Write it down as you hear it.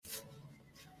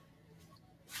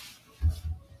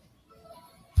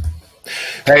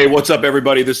Hey, what's up,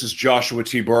 everybody? This is Joshua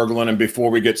T. Berglund, and before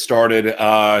we get started,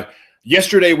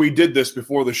 yesterday we did this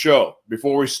before the show,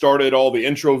 before we started all the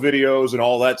intro videos and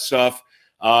all that stuff.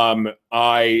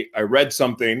 I read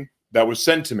something that was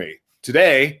sent to me.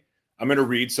 Today, I'm going to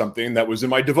read something that was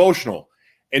in my devotional.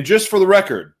 And just for the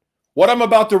record, what I'm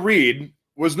about to read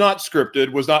was not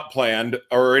scripted, was not planned,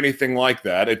 or anything like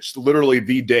that. It's literally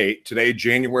the date, today,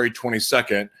 January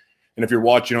 22nd. And if you're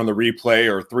watching on the replay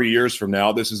or 3 years from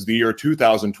now, this is the year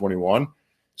 2021.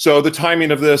 So the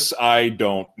timing of this, I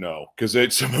don't know, because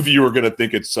some of you are going to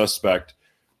think it's suspect,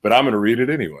 but I'm going to read it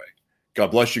anyway.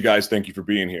 God bless you guys. Thank you for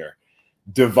being here.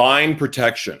 Divine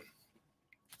protection.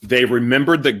 They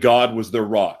remembered that God was their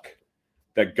rock,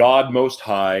 that God Most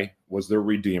High was their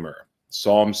Redeemer.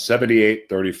 Psalm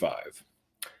 78:35.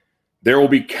 There will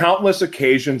be countless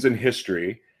occasions in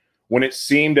history when it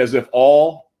seemed as if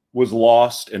all was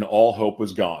lost and all hope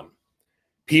was gone.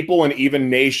 People and even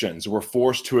nations were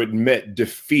forced to admit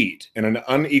defeat in an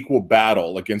unequal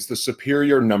battle against the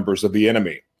superior numbers of the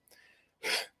enemy.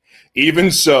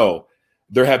 Even so,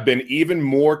 there have been even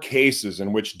more cases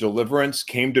in which deliverance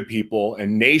came to people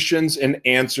and nations in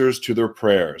answers to their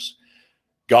prayers.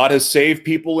 God has saved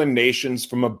people and nations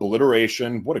from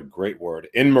obliteration, what a great word,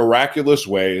 in miraculous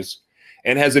ways,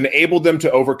 and has enabled them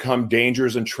to overcome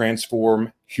dangers and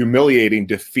transform humiliating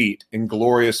defeat in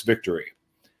glorious victory.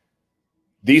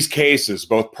 These cases,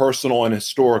 both personal and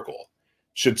historical,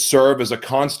 should serve as a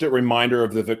constant reminder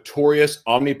of the victorious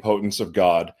omnipotence of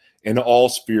God in all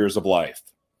spheres of life.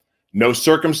 No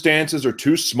circumstances are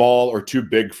too small or too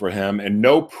big for him, and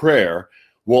no prayer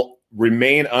will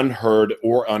remain unheard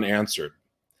or unanswered.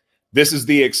 This is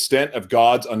the extent of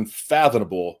God's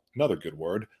unfathomable, another good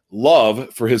word,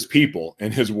 love for his people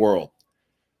and his world.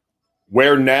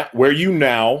 Where you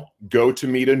now go to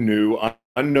meet a new,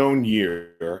 unknown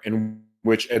year in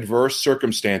which adverse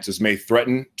circumstances may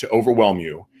threaten to overwhelm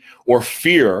you, or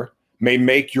fear may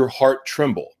make your heart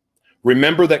tremble,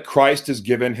 remember that Christ has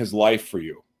given his life for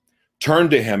you. Turn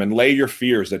to him and lay your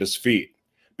fears at his feet,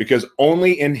 because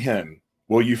only in him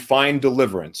will you find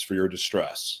deliverance for your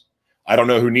distress. I don't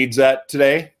know who needs that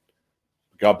today.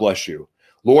 God bless you.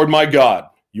 Lord my God,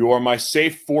 you are my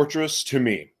safe fortress to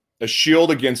me, a shield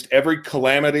against every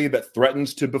calamity that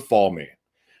threatens to befall me.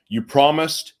 You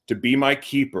promised to be my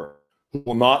keeper, who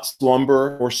will not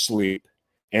slumber or sleep.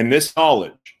 In this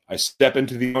knowledge, I step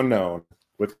into the unknown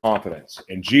with confidence.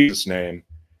 In Jesus' name,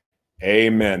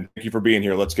 amen. Thank you for being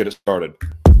here. Let's get it started.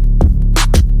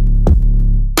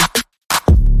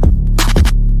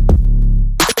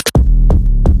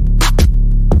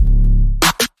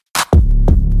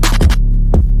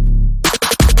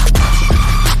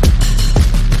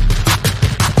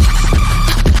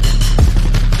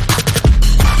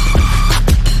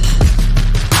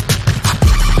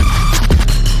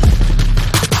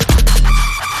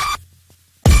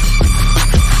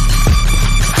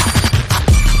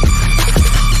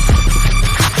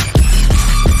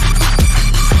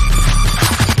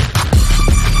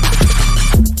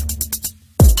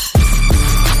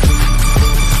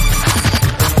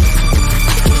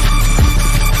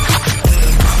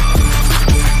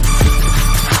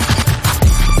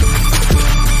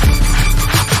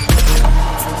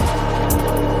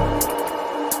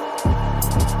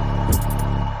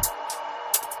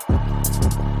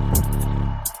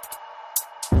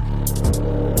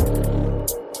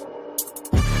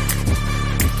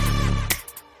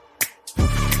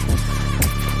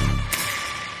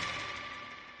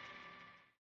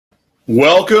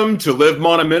 Welcome to Live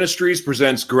Mana Ministries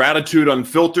presents Gratitude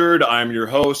Unfiltered. I'm your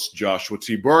host, Joshua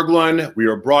T. Berglund. We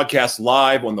are broadcast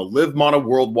live on the Live Mana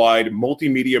Worldwide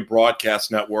Multimedia Broadcast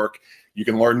Network. You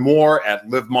can learn more at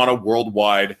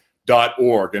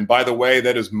livemanaworldwide.org. And by the way,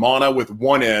 that is mana with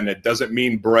one N. It doesn't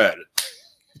mean bread.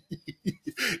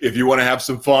 If you want to have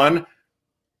some fun,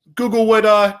 Google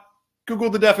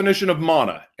the definition of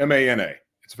mana, M-A-N-A.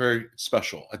 It's very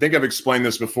special. I think I've explained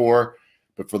this before.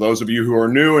 But for those of you who are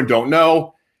new and don't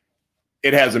know,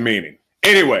 it has a meaning.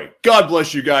 Anyway, God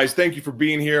bless you guys. Thank you for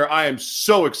being here. I am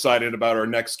so excited about our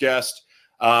next guest.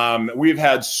 We've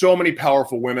had so many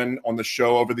powerful women on the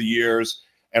show over the years,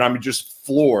 and I'm just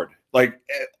floored. Like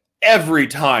every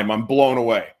time I'm blown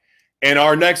away. And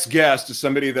our next guest is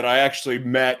somebody that I actually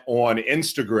met on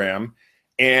Instagram,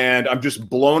 and I'm just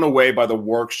blown away by the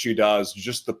work she does,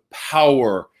 just the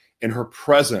power in her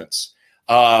presence.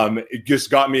 It just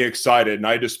got me excited, and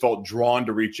I just felt drawn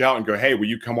to reach out and go, hey, will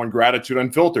you come on Gratitude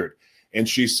Unfiltered? And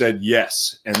she said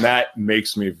yes, and that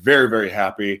makes me very, very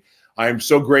happy. I am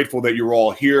so grateful that you're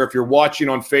all here. If you're watching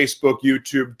on Facebook,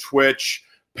 YouTube, Twitch,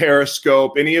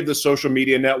 Periscope, any of the social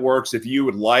media networks. If you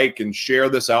would like and share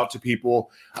this out to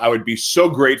people, I would be so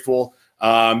grateful.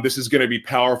 This is going to be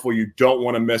powerful. You don't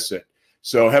want to miss it.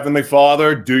 So Heavenly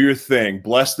Father, do your thing.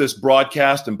 Bless this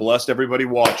broadcast and bless everybody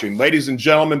watching. Ladies and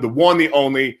gentlemen, the one, the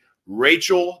only,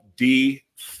 Rachel D.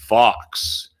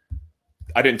 Fox.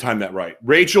 I didn't time that right.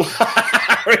 Rachel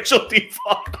D.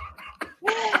 Fox.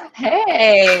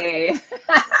 Hey.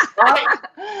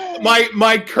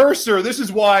 my cursor, this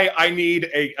is why I need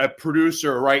a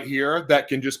producer right here that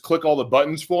can just click all the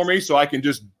buttons for me so I can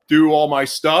just do all my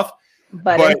stuff.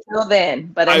 But until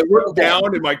then, I looked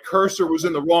down and my cursor was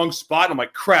in the wrong spot. And I'm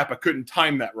like, crap, I couldn't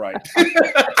time that right.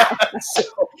 So,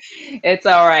 it's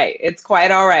all right. It's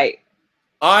quite all right.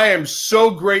 I am so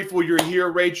grateful you're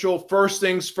here, Rachel. First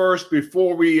things first,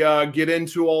 before we get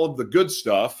into all of the good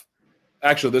stuff.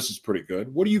 Actually, this is pretty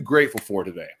good. What are you grateful for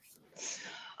today?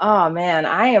 Oh, man,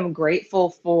 I am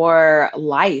grateful for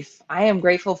life. I am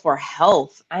grateful for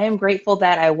health. I am grateful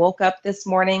that I woke up this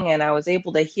morning and I was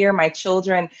able to hear my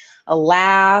children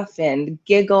laugh and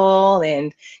giggle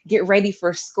and get ready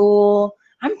for school.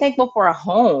 I'm thankful for a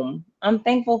home. I'm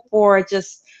thankful for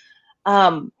just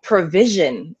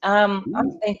provision.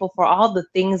 I'm thankful for all the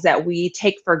things that we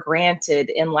take for granted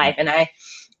in life. And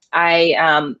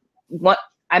I'm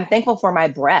thankful for my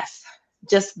breath,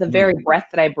 just the very breath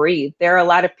that I breathe. There are a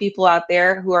lot of people out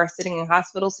there who are sitting in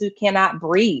hospitals who cannot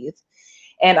breathe.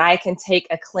 And I can take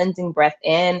a cleansing breath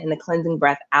in and a cleansing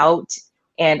breath out,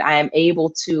 and I am able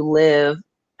to live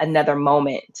another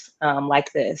moment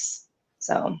like this.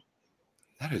 So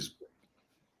that is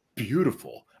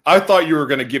beautiful. I thought you were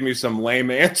going to give me some lame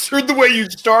answer the way you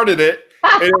started it,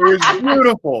 and it was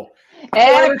beautiful.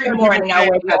 Every morning I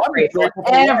wake up grateful.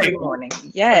 Every morning,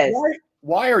 yes.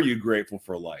 Why are you grateful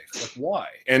for life? Like, why?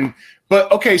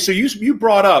 But okay, so you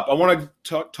brought up, I want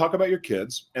to talk about your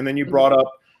kids, and then you brought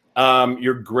up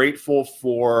you're grateful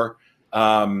for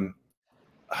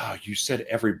you said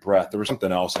every breath. There was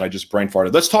something else, and I just brain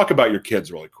farted. Let's talk about your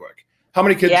kids really quick. How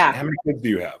many kids? Yeah. How many kids do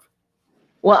you have?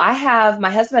 Well, I have my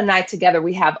husband and I together.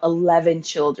 We have 11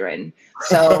 children.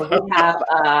 So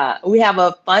we have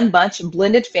a fun bunch, a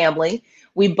blended family.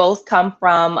 We both come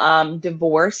from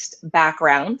divorced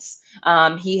backgrounds.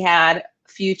 He had a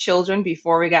few children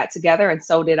before we got together, and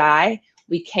so did I.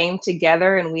 We came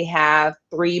together and we have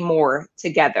 3 more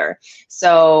together.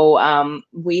 So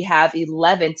we have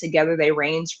 11 together. They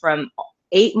range from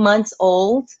 8 months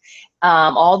old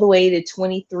all the way to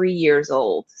 23 years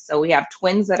old. So we have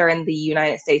twins that are in the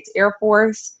United States Air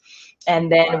Force.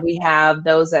 And then we have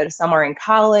those that some are in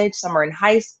college, some are in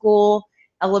high school,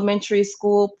 elementary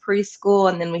school,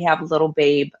 preschool, and then we have little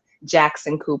babe,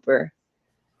 Jackson Cooper.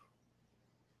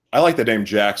 I like the name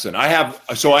Jackson. I have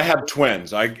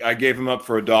twins. I gave them up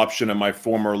for adoption in my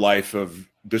former life of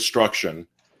destruction,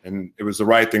 and it was the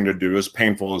right thing to do, as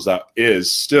painful as that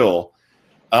is still.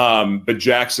 But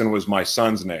Jackson was my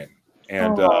son's name,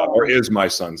 and or is my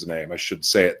son's name. I should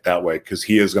say it that way because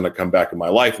he is going to come back in my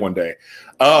life one day.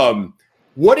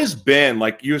 What has been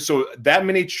like you? So that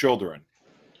many children.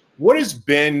 What has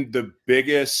been the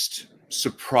biggest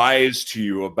surprise to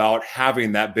you about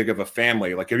having that big of a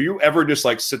family? Like, have you ever just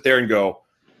like sit there and go,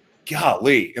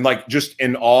 golly, and like just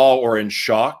in awe or in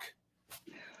shock?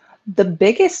 The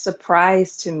biggest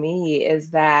surprise to me is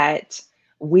that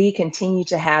we continue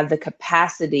to have the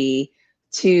capacity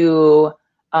to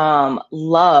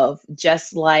love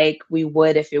just like we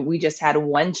would if we just had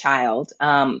one child.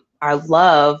 Our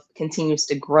love continues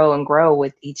to grow and grow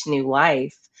with each new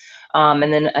life.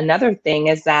 And then another thing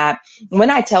is that when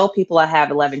I tell people I have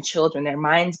 11 children, their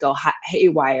minds go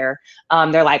haywire.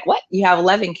 They're like, what? You have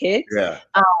 11 kids? Yeah.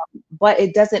 But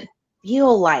it doesn't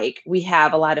feel like we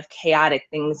have a lot of chaotic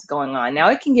things going on. Now,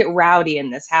 it can get rowdy in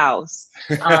this house,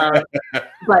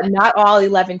 but not all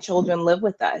 11 children live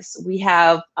with us. We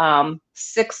have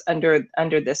 6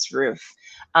 under this roof.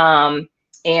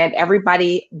 And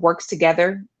everybody works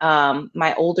together.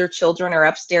 My older children are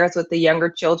upstairs with the younger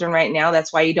children right now.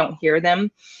 That's why you don't hear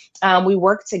them. We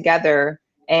work together.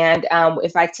 And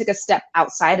if I took a step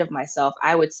outside of myself,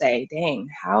 I would say, dang,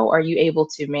 how are you able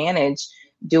to manage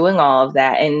doing all of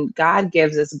that? And God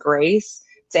gives us grace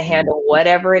to handle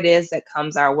whatever it is that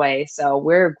comes our way. So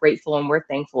we're grateful and we're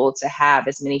thankful to have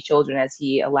as many children as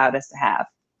He allowed us to have.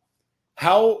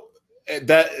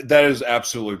 That is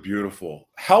absolutely beautiful.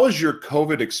 How has your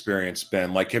COVID experience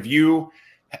been? Like,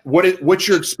 what's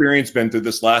your experience been through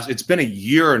this it's been a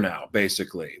year now,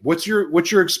 basically. What's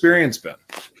your experience been?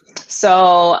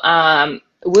 So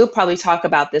we'll probably talk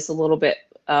about this a little bit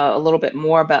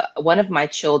more, but one of my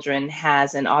children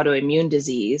has an autoimmune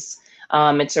disease.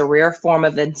 It's a rare form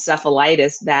of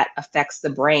encephalitis that affects the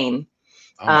brain.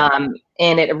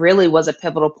 And it really was a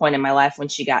pivotal point in my life when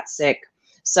she got sick.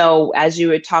 So as you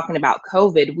were talking about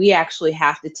COVID, we actually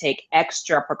have to take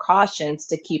extra precautions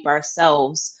to keep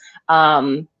ourselves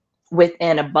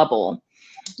within a bubble.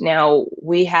 Now,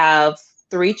 we have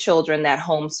 3 children that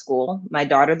homeschool. My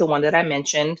daughter, the one that I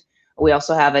mentioned. We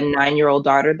also have a 9-year-old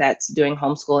daughter that's doing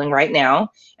homeschooling right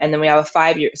now. And then we have a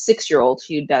 6-year-old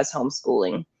who does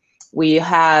homeschooling. We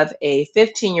have a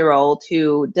 15-year-old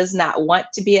who does not want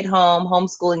to be at home.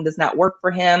 Homeschooling does not work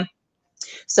for him.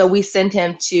 So we send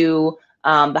him to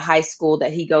the high school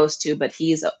that he goes to, but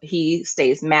he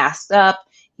stays masked up.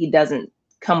 He doesn't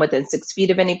come within 6 feet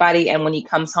of anybody. And when he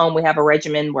comes home, we have a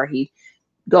regimen where he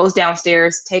goes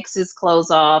downstairs, takes his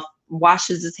clothes off,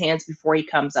 washes his hands before he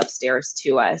comes upstairs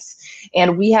to us.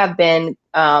 And we have been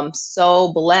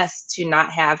so blessed to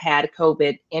not have had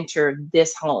COVID enter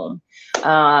this home.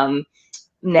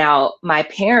 Now, my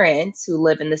parents who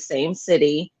live in the same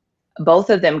city, both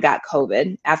of them got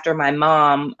COVID after my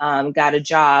mom got a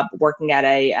job working at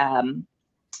a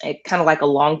kind of like a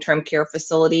long-term care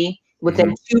facility.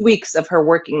 Within 2 weeks of her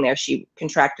working there, she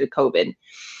contracted COVID.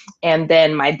 And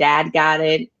then my dad got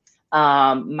it.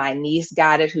 My niece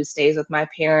got it, who stays with my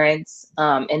parents.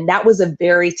 And that was a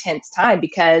very tense time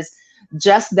because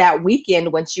just that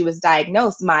weekend when she was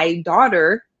diagnosed, my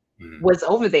daughter was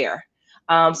over there.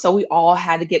 So we all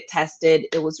had to get tested.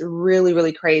 It was really,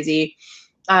 really crazy.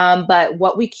 But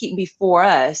what we keep before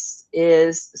us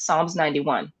is Psalms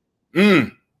 91.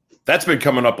 That's been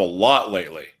coming up a lot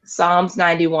lately. Psalms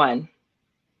 91.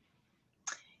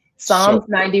 Psalms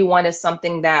 91 is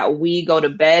something that we go to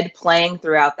bed playing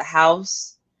throughout the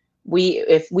house.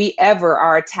 If we ever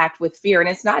are attacked with fear, and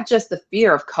it's not just the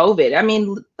fear of COVID. I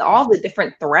mean, all the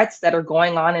different threats that are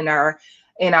going on in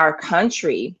our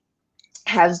country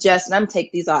has just, and I'm gonna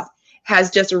take these off, has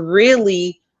just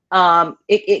really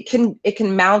it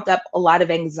can mount up a lot of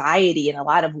anxiety and a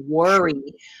lot of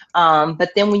worry. But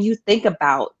then when you think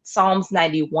about Psalms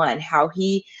 91, how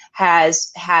he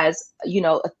has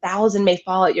 1,000 may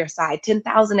fall at your side,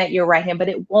 10,000 at your right hand, but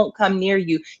it won't come near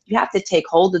you. You have to take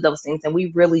hold of those things. And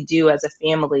we really do as a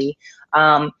family.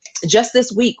 Just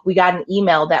this week, we got an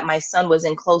email that my son was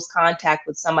in close contact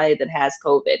with somebody that has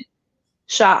COVID.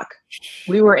 Shock.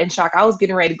 We were in shock. I was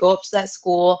getting ready to go up to that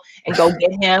school and go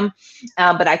get him.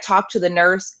 But I talked to the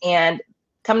nurse, and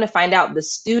come to find out the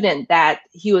student that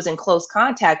he was in close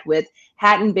contact with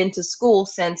hadn't been to school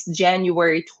since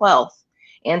January 12th.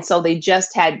 And so they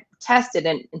just had tested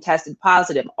and tested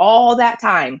positive. All that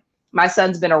time, my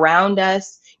son's been around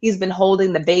us. He's been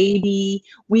holding the baby.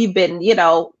 We've been,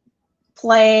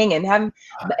 playing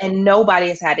and nobody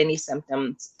has had any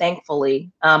symptoms, thankfully.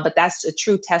 But that's a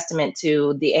true testament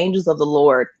to the angels of the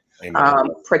Lord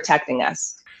protecting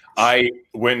us. I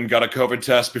went and got a COVID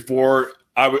test before.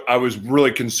 I was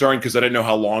really concerned because I didn't know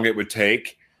how long it would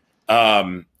take.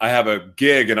 I have a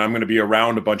gig and I'm going to be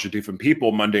around a bunch of different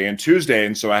people Monday and Tuesday.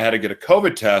 And so I had to get a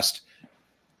COVID test,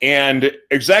 and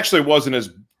it actually wasn't as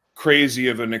crazy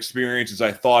of an experience as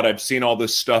I thought. I've seen all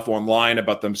this stuff online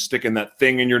about them sticking that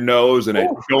thing in your nose and it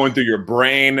going through your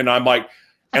brain. And I'm like,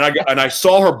 and I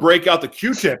saw her break out the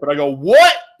Q-tip and I go,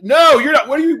 what? No, you're not.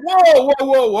 What are you?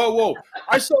 Whoa.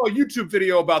 I saw a YouTube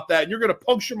video about that. And you're going to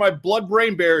puncture my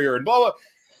blood-brain barrier and blah, blah.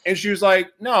 And she was like,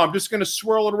 no, I'm just going to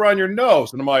swirl it around your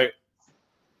nose. And I'm like,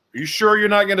 are you sure you're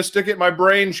not going to stick it in my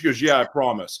brain? She goes, yeah, I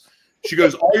promise. She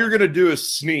goes, all you're going to do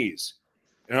is sneeze.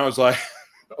 And I was like,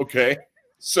 okay.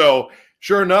 So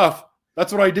sure enough,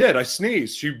 that's what I did. I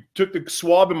sneezed. She took the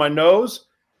swab in my nose,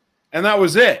 and that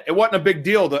was it. It wasn't a big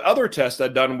deal. The other test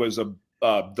I'd done was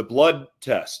the blood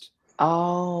test.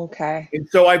 Oh, okay. And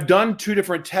so I've done 2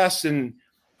 different tests, and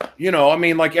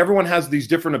like everyone has these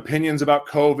different opinions about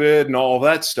COVID and all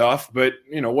that stuff, but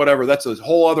whatever. That's a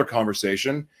whole other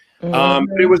conversation. But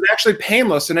it was actually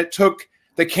painless, and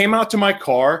they came out to my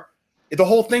car. The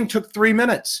whole thing took 3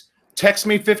 minutes. Text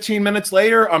me 15 minutes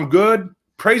later. I'm good.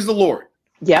 Praise the Lord.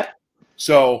 Yep.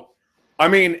 So, I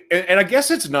mean, and I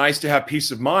guess it's nice to have peace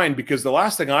of mind, because the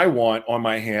last thing I want on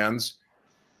my hands,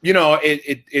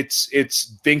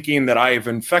 it's thinking that I've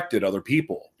infected other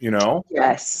people,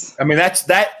 Yes. I mean, that's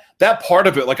that part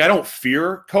of it. Like, I don't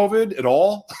fear COVID at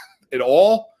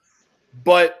all,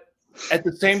 but at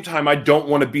the same time, I don't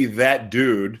want to be that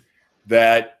dude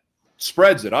that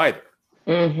spreads it either.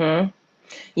 Mm-hmm.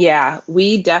 Yeah,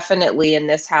 we definitely in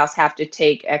this house have to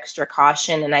take extra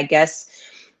caution. And I guess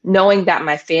knowing that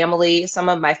some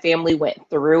of my family went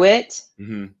through it.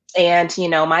 Mm-hmm. And,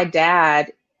 my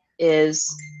dad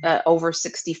is over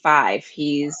 65.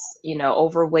 He's,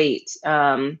 overweight.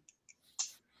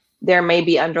 There may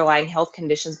be underlying health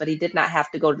conditions, but he did not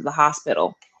have to go to the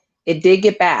hospital. It did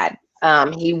get bad.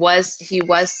 He was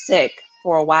sick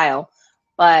for a while,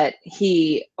 but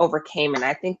he overcame it.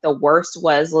 I think the worst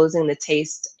was losing the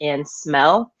taste and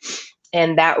smell,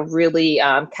 and that really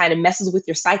kind of messes with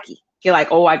your psyche. You're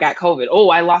like, oh, I got COVID. Oh,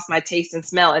 I lost my taste and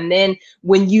smell. And then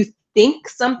when you think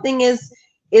something is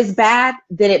bad,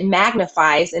 then it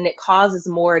magnifies and it causes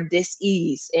more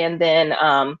dis-ease, and then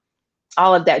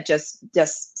all of that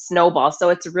just snowballs. So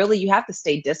it's really, you have to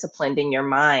stay disciplined in your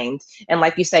mind, and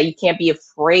like you say, you can't be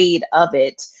afraid of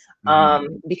it,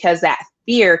 because that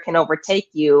fear can overtake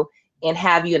you and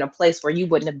have you in a place where you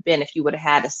wouldn't have been if you would have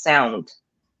had a sound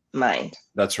mind.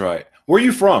 That's right. Where are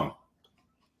you from?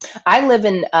 I live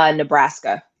in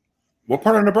Nebraska. What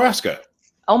part of Nebraska?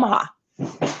 Omaha.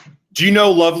 Do you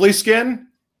know Lovely Skin?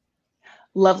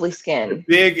 Lovely Skin.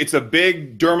 It's a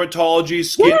big dermatology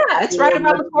skin. Yeah, it's right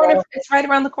around the corner. It's right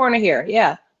around the corner here.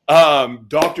 Yeah.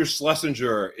 Dr.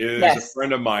 Schlesinger is a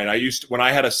friend of mine. When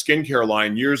I had a skincare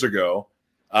line years ago,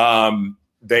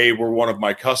 they were one of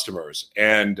my customers,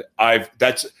 and I've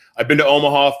been to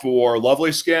Omaha for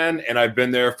Lovely Skin, and I've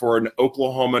been there for an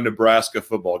Oklahoma-Nebraska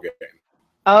football game.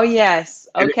 Oh yes.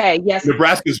 Okay. Yes.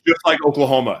 Nebraska is just like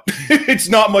Oklahoma. It's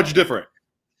not much different.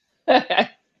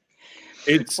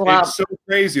 It's so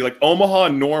crazy. Like Omaha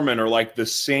and Norman are like the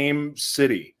same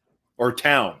city or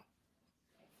town.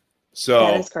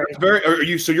 So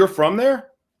so you're from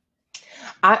there?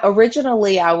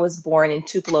 Originally I was born in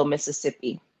Tupelo,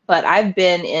 Mississippi, but I've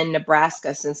been in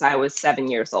Nebraska since I was 7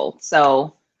 years old.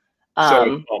 So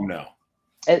home now.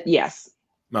 Yes.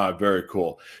 Very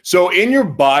cool. So in your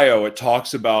bio, it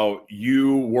talks about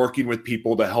you working with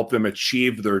people to help them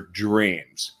achieve their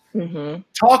dreams. Mm-hmm.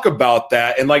 Talk about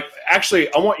that. And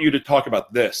actually, I want you to talk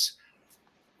about this.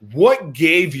 What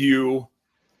gave you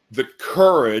the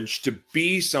courage to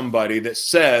be somebody that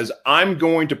says, I'm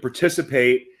going to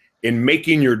participate in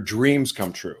making your dreams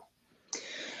come true?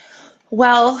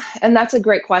 Well, and that's a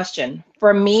great question.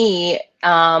 For me,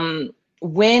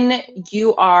 when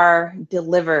you are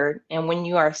delivered and when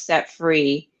you are set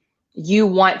free, you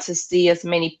want to see as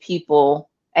many people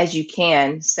as you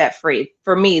can set free.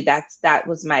 For me, that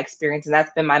was my experience, and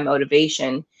that's been my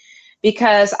motivation,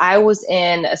 because I was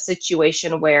in a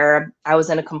situation where I was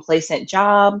in a complacent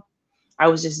job. I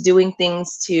was just doing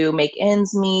things to make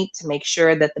ends meet, to make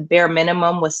sure that the bare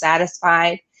minimum was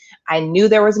satisfied. I knew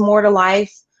there was more to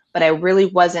life, but I really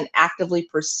wasn't actively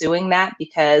pursuing that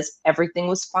because everything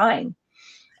was fine.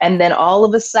 And then all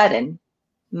of a sudden,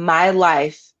 my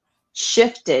life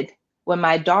shifted when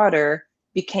my daughter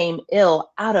became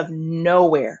ill out of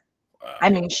nowhere. Wow. I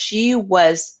mean, she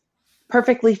was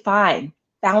perfectly fine,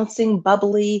 bouncing,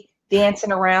 bubbly,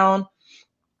 dancing around.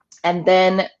 And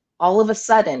then all of a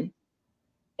sudden,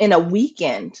 in a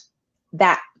weekend,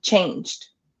 that changed.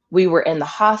 We were in the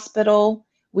hospital.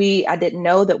 I didn't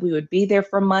know that we would be there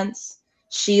for months.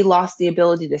 She lost the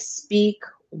ability to speak,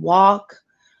 walk,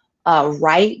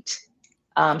 write.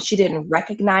 She didn't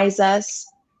recognize us.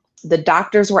 The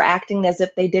doctors were acting as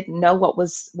if they didn't know what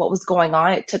was going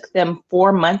on. It took them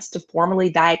 4 months to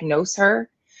formally diagnose her.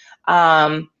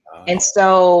 And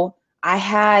so I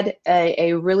had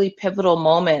a really pivotal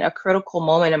moment, a critical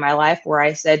moment in my life where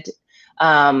I said,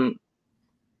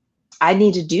 I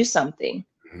need to do something,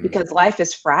 because life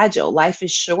is fragile, life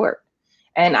is short.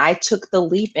 And I took the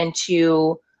leap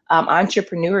into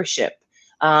entrepreneurship,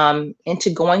 into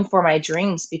going for my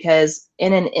dreams, because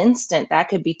in an instant that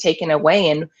could be taken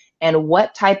away. And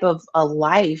what type of a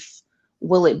life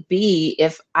will it be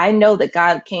if I know that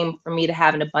God came for me to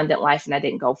have an abundant life and I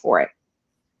didn't go for it?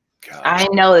 God. I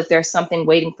know that there's something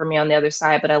waiting for me on the other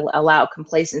side, but I allowed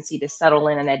complacency to settle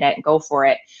in and I didn't go for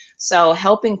it. So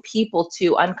helping people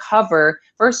to uncover,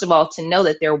 first of all, to know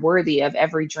that they're worthy of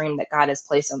every dream that God has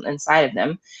placed inside of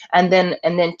them. And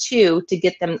then two, to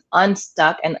get them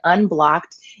unstuck and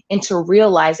unblocked into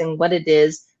realizing what it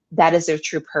is that is their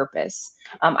true purpose.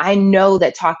 I know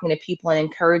that talking to people and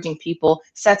encouraging people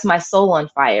sets my soul on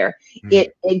fire.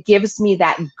 It gives me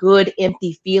that good,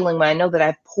 empty feeling when I know that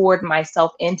I've poured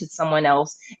myself into someone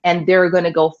else and they're going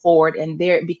to go forward, and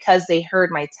because they heard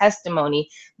my testimony,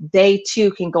 they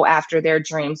too can go after their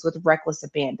dreams with reckless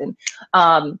abandon.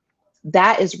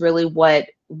 That is really what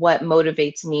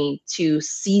motivates me to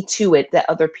see to it that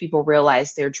other people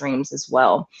realize their dreams as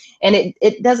well. And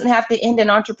it doesn't have to end in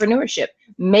entrepreneurship.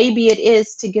 Maybe it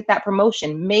is to get that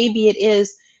promotion. Maybe it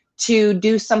is to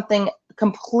do something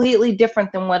completely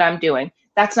different than what I'm doing.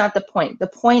 That's not the point. The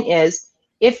point is,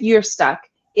 if you're stuck,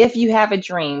 if you have a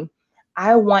dream,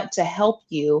 I want to help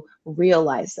you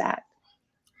realize that.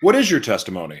 What is your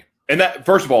testimony? And that,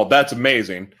 first of all, that's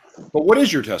amazing. But what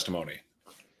is your testimony?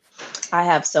 I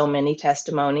have so many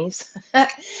testimonies.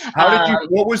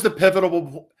 What was the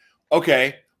pivotal?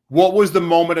 Okay. What was the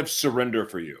moment of surrender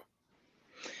for you?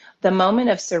 The moment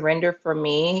of surrender for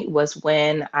me was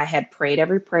when I had prayed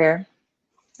every prayer.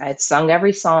 I had sung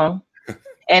every song.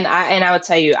 And I would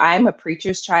tell you, I'm a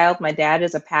preacher's child. My dad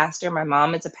is a pastor. My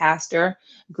mom is a pastor.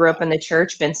 Grew up in the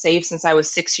church, been saved since I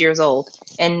was 6 years old.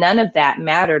 And none of that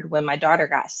mattered when my daughter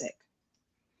got sick.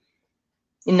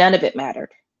 None of it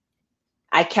mattered.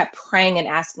 I kept praying and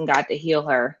asking God to heal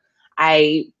her.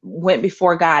 I went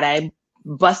before God. I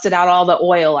busted out all the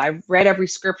oil. I read every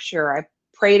scripture. I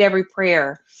prayed every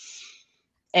prayer.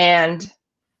 And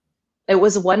it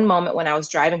was one moment when I was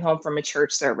driving home from a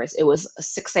church service. It was a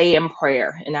 6 a.m.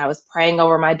 prayer, and I was praying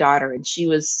over my daughter, and she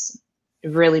was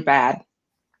really bad.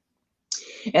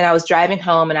 And I was driving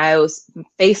home, and I was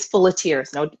face full of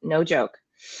tears, no joke.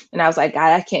 And I was like,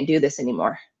 God, I can't do this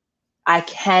anymore. I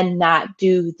cannot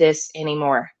do this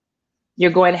anymore.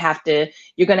 You're going to have to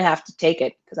take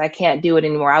it, because I can't do it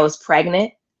anymore. I was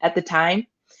pregnant at the time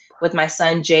with my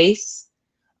son Jace,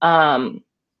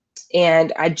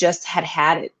 and I just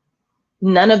had it.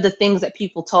 None of the things that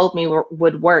people told me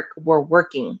would work were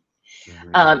working.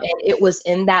 And it was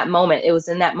in that moment. It was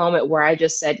in that moment where I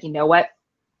just said, you know what?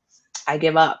 I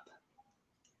give up.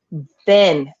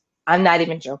 Then, I'm not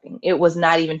even joking, it was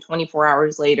not even 24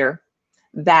 hours later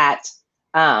that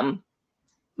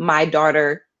my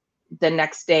daughter the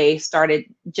next day started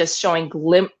just showing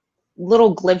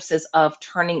little glimpses of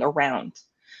turning around.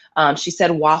 She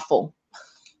said waffle.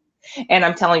 And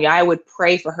I'm telling you, I would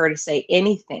pray for her to say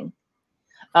anything.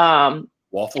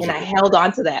 Waffles, and I held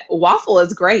on to that. Waffle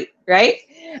is great, right?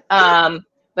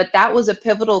 But that was a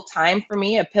pivotal time for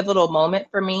me, a pivotal moment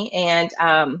for me. And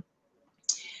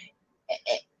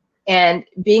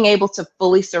being able to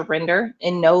fully surrender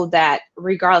and know that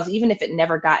regardless, even if it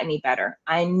never got any better,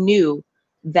 I knew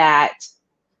that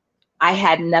I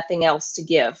had nothing else to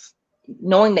give.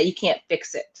 Knowing that you can't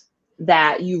fix it,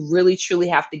 that you really truly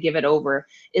have to give it over,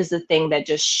 is the thing that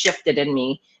just shifted in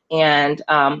me. And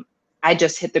I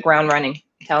just hit the ground running,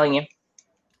 I'm telling you.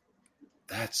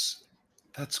 That's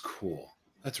cool.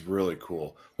 That's really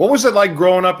cool. What was it like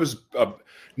growing up as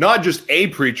not just a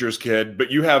preacher's kid,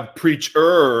 but you have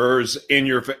preachers in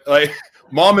your like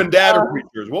mom and dad are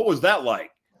preachers. What was that like?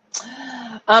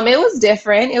 It was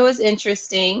different. It was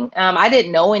interesting. I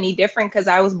didn't know any different because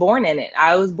I was born in it.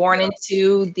 I was born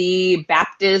into the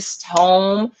Baptist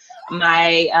home.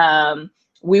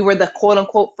 We were the quote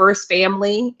unquote first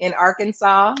family in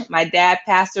Arkansas. My dad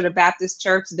pastored a Baptist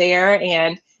church there,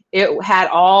 and it had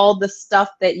all the stuff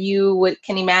that you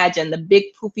can imagine: the big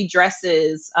poofy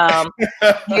dresses,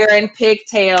 hair in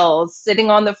pigtails,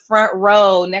 sitting on the front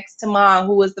row next to mom,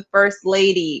 who was the first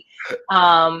lady.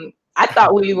 I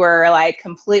thought we were like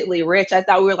completely rich. I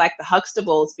thought we were like the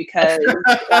Huxtables because,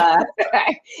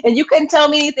 and you couldn't tell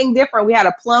me anything different. We had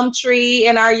a plum tree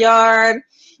in our yard.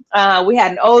 We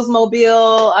had an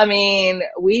Oldsmobile. I mean,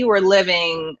 we were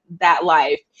living that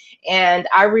life. And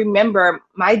I remember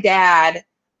my dad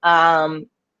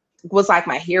was like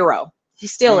my hero. He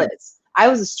still is. I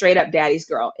was a straight up daddy's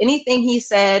girl. Anything he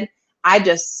said, I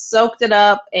just soaked it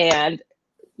up, and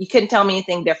you couldn't tell me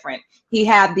anything different. He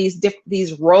had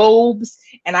these robes,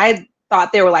 and I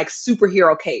thought they were like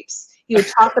superhero capes. He would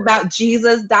talk about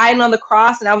Jesus dying on the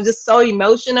cross, and I was just so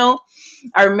emotional.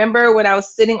 I remember when I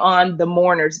was sitting on the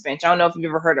mourner's bench. I don't know if you've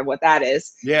ever heard of what that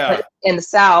is. Yeah. But in the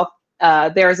South,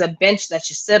 there's a bench that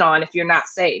you sit on if you're not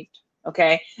saved,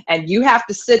 okay? And you have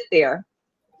to sit there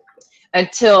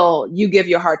until you give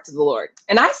your heart to the Lord.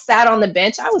 And I sat on the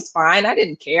bench. I was fine. I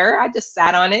didn't care. I just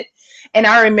sat on it. And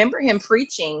I remember him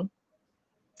preaching.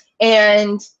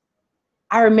 And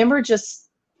I remember just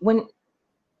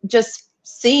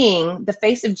seeing the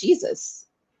face of Jesus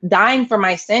dying for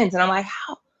my sins. And I'm like,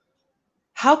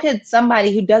 how could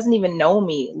somebody who doesn't even know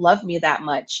me love me that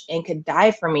much and could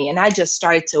die for me? And I just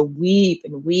started to weep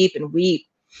and weep and weep.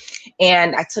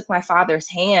 And I took my father's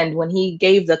hand when he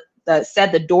gave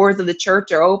said the doors of the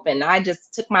church are open. I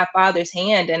just took my father's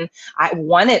hand, and I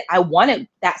wanted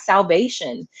that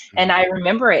salvation. And I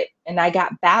remember it, and I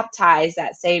got baptized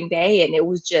that same day, and it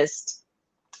was just,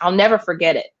 I'll never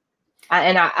forget it.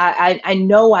 I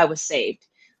know I was saved.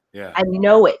 Yeah. I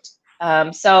know it.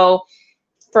 So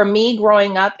for me,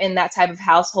 growing up in that type of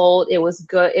household, it was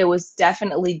good. It was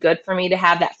definitely good for me to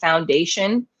have that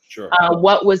foundation. Sure.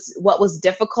 What was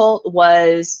difficult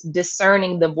was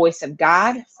discerning the voice of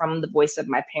God from the voice of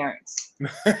my parents.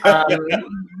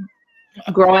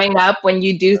 Growing up, when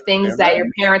you do things that your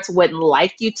parents wouldn't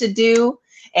like you to do,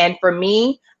 and for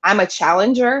me, I'm a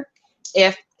challenger.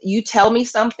 If you tell me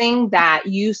something that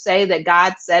you say that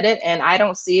God said it and I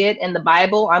don't see it in the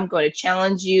Bible, I'm going to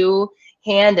challenge you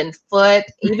hand and foot.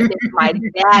 Even if my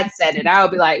dad said it, I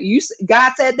would be like,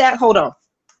 God said that? Hold on.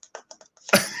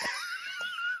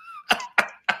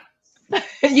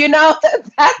 You know,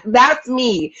 that's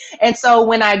me. And so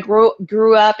when I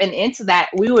grew up and into that,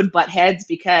 we would butt heads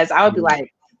because I would be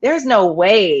like, there's no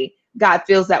way God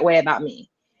feels that way about me.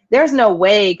 There's no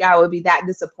way God would be that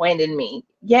disappointed in me.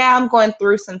 Yeah, I'm going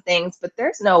through some things, but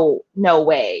there's no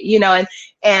way, you know,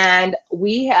 and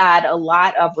we had a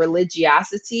lot of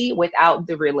religiosity without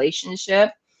the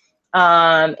relationship.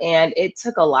 And it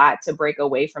took a lot to break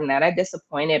away from that. I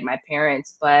disappointed my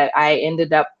parents, but I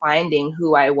ended up finding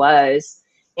who I was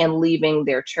and leaving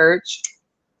their church,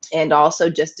 and also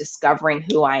just discovering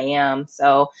who I am.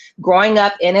 So growing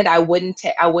up in it, I wouldn't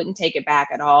take it back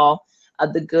at all.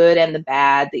 The good and the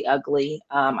bad, the ugly.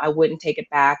 I wouldn't take it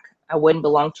back. I wouldn't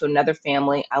belong to another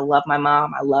family. I love my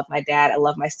mom. I love my dad. I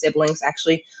love my siblings.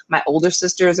 Actually, my older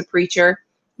sister is a preacher.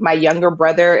 My younger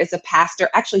brother is a pastor.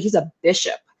 Actually, he's a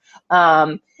bishop.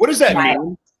 What does that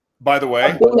mean, by the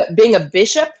way? Being a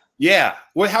bishop? Yeah.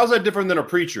 Well, how's that different than a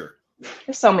preacher?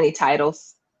 There's so many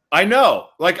titles. I know.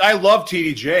 Like, I love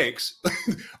T.D. Jakes.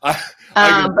 But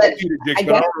I guess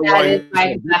that is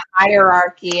like the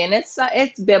hierarchy, and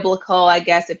it's biblical. I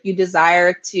guess if you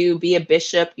desire to be a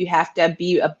bishop, you have to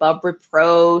be above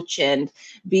reproach and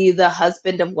be the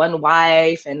husband of one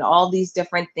wife and all these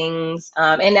different things.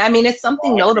 And I mean, it's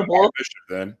something notable. Bishop,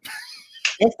 then.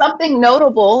 It's something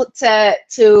notable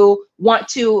to want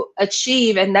to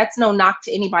achieve, and that's no knock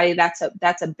to anybody that's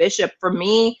a bishop. For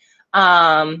me,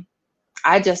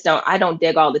 I don't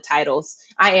dig all the titles.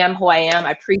 I am who I am.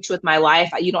 I preach with my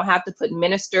life. You don't have to put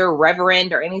minister,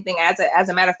 reverend, or anything. As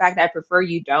a matter of fact, I prefer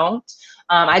you don't.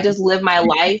 I just live my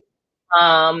life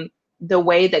the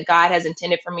way that God has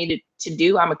intended for me to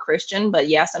do. I'm a Christian, but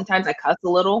yeah, sometimes I cuss a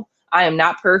little. I am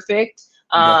not perfect.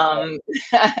 I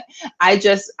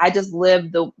just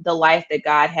live the life that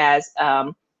God has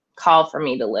called for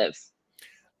me to live.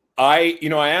 I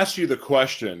asked you the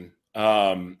question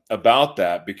about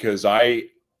that because I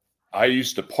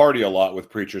used to party a lot with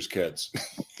preachers' kids.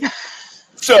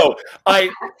 So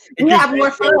you have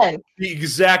more fun. The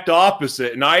exact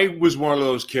opposite. And I was one of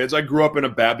those kids. I grew up in a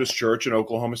Baptist church in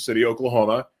Oklahoma City,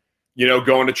 Oklahoma,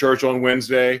 going to church on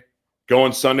Wednesday,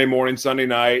 going Sunday morning, Sunday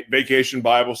night, vacation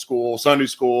Bible school, Sunday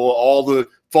school, all the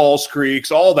Falls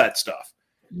Creeks, all that stuff.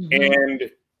 Mm-hmm.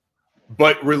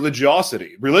 But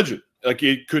religion, like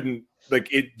it couldn't,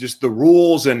 like it just the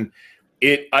rules, and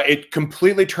it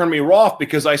completely turned me off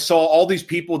because I saw all these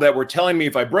people that were telling me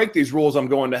if I break these rules, I'm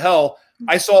going to hell.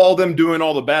 I saw all them doing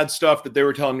all the bad stuff that they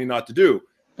were telling me not to do.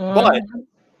 But,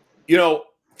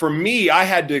 for me, I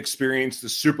had to experience the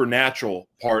supernatural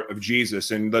part of Jesus.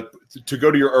 And to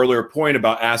go to your earlier point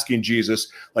about asking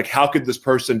Jesus, like, how could this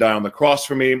person die on the cross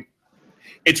for me?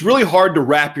 It's really hard to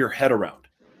wrap your head around.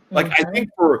 Like, I think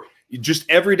for just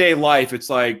everyday life, it's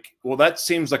like, well, that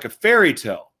seems like a fairy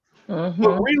tale. Mm-hmm.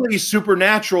 But really,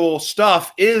 supernatural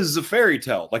stuff is a fairy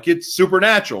tale. Like, it's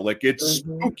supernatural. Like, it's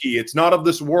spooky. It's not of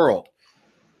this world.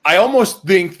 I almost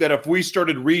think that if we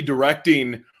started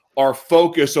redirecting our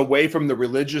focus away from the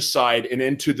religious side and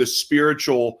into the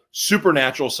spiritual,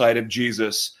 supernatural side of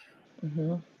Jesus,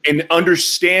 and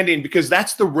understanding, because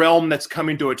that's the realm that's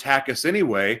coming to attack us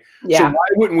anyway. Yeah. So why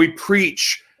wouldn't we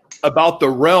preach about the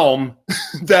realm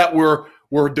that we're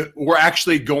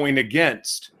actually going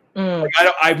against? Like,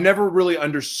 I've never really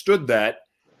understood that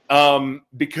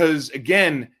because,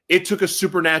 again, it took a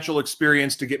supernatural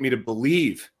experience to get me to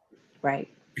believe. Right.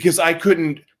 Because I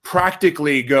couldn't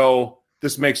practically go,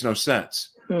 this makes no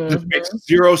sense. This makes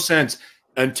zero sense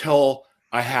until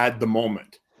I had the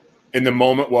moment. And the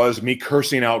moment was me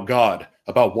cursing out God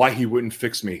about why he wouldn't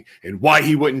fix me and why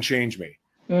he wouldn't change me.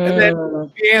 And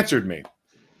then he answered me.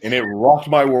 And it rocked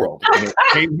my world. And it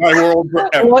changed my world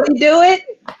forever. Won't he do it?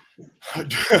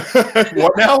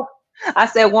 What now? I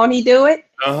said, won't he do it?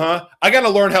 I got to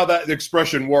learn how that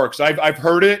expression works. I've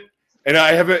heard it, and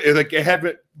I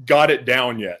haven't got it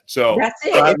down yet. So that's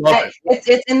it. I love it.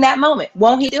 It's in that moment.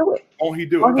 Won't he do it? Won't he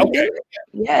do it? Okay. Do it?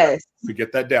 Yes. We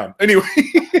get that down. Anyway.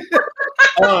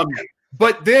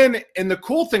 But then, and the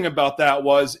cool thing about that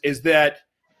is that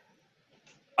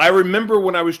I remember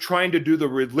when I was trying to do the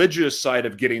religious side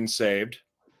of getting saved,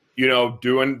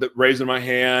 raising my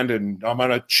hand and I'm going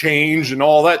to change and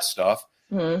all that stuff.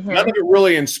 None of it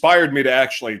really inspired me to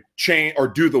actually change or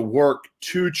do the work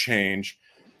to change.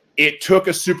 It took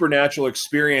a supernatural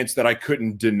experience that I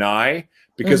couldn't deny,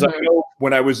 because I know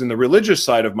when I was in the religious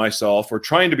side of myself or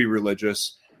trying to be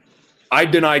religious, I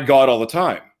denied God all the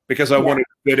time because I wanted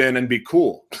to fit in and be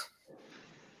cool.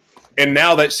 And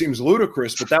now that seems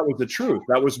ludicrous, but that was the truth.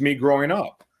 That was me growing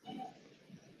up.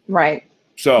 Right.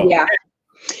 So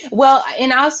Well,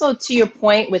 and also to your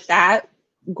point with that,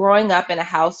 growing up in a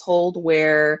household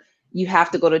where you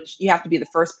have to be the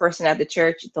first person at the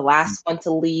church, the last one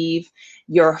to leave.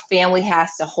 Your family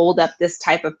has to hold up this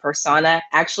type of persona.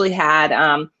 Actually had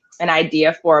an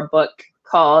idea for a book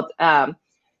called Now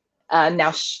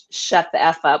Shut the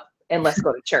F Up and Let's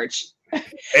Go to Church.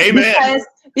 Amen.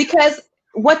 because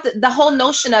what the whole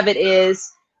notion of it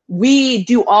is, we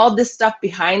do all this stuff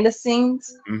behind the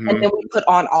scenes, and then we put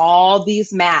on all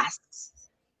these masks,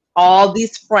 all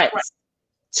these fronts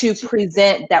to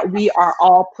present that we are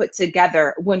all put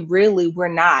together when really we're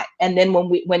not. And then when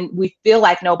we feel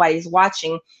like nobody's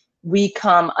watching, we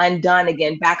come undone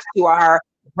again, back to our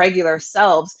regular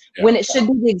selves, when it should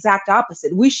be the exact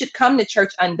opposite. We should come to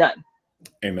church undone.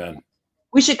 Amen.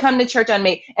 We should come to church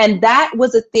unmade. And that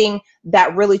was a thing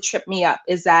that really tripped me up,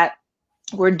 is that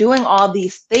we're doing all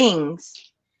these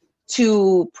things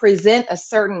to present a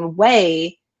certain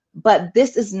way, but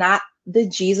this is not the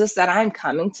Jesus that I'm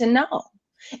coming to know.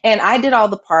 And I did all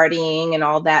the partying and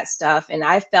all that stuff, and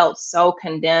I felt so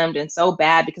condemned and so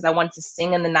bad because I wanted to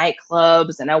sing in the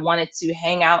nightclubs and I wanted to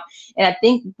hang out. And I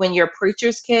think when you're a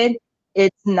preacher's kid,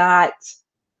 it's not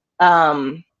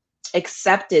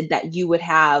accepted that you would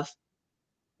have,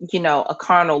 a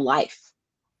carnal life.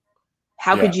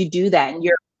 How could you do that? And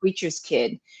you're a preacher's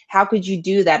kid. How could you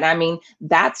do that? I mean,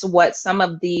 that's what some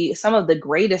of the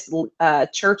greatest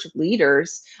church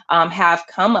leaders have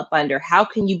come up under. How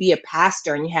can you be a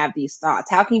pastor and you have these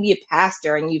thoughts? How can you be a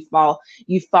pastor and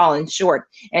you've fallen short?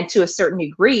 And to a certain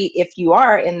degree, if you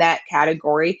are in that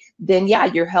category, then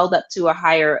you're held up to a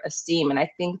higher esteem. And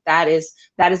I think that is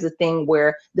the thing,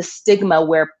 where the stigma,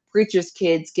 where preachers'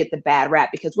 kids get the bad rap,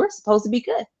 because we're supposed to be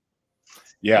good.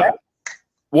 Yeah. Right?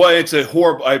 Well, it's a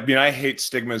horrible, I mean, I hate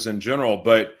stigmas in general,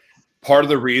 but part of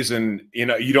the reason,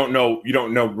 you don't know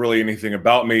really anything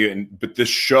about me, but this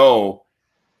show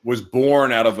was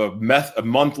born out of a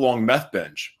month-long meth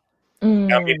binge. I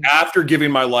mean, after giving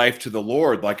my life to the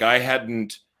Lord, like I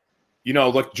hadn't,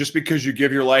 look, just because you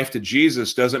give your life to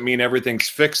Jesus doesn't mean everything's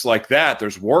fixed like that.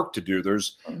 There's work to do.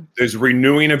 There's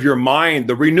renewing of your mind.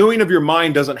 The renewing of your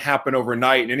mind doesn't happen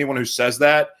overnight. And anyone who says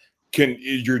that,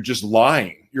 you're just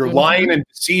lying. You're lying and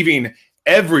deceiving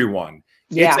everyone.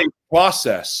 Yeah. It's a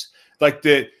process. Like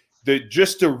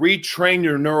just to retrain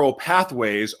your neural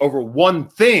pathways over one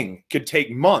thing could take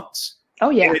months. Oh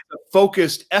yeah. And it's a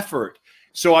focused effort.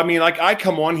 So, I mean, like I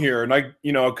come on here and I,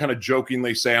 kind of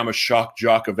jokingly say I'm a shock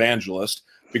jock evangelist,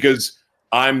 because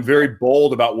I'm very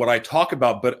bold about what I talk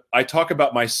about, but I talk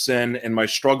about my sin and my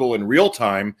struggle in real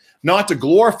time, not to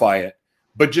glorify it,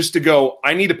 but just to go,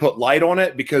 I need to put light on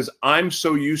it, because I'm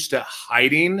so used to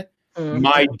hiding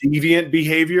my deviant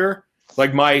behavior.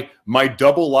 Like my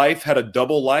double life had a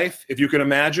double life, if you can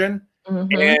imagine.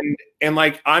 And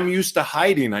like, I'm used to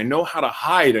hiding. I know how to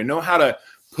hide. I know how to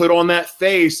put on that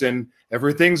face and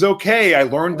everything's okay. I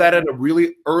learned that at a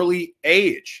really early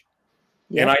age.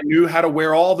 And I knew how to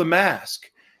wear all the mask.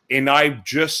 And I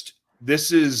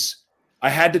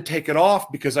had to take it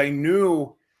off, because I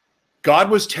knew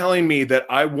God was telling me that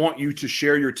I want you to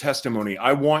share your testimony.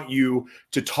 I want you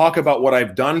to talk about what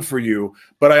I've done for you,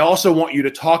 but I also want you to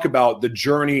talk about the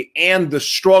journey and the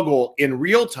struggle in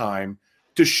real time,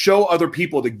 to show other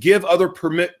people, to give other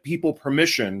people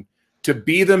permission to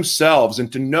be themselves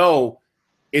and to know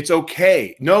it's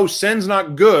okay. No, sin's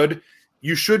not good.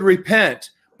 You should repent.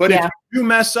 But if you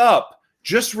mess up,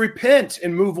 just repent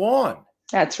and move on.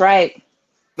 That's right.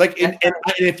 Like, and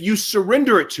if you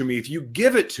surrender it to me, if you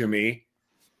give it to me,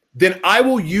 then I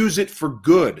will use it for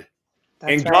good.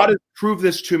 And God has proved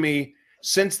this to me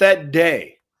since that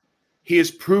day. He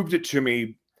has proved it to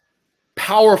me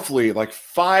powerfully, like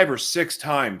 5 or 6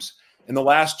 times in the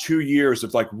last 2 years,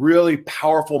 of like really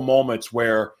powerful moments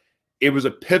where it was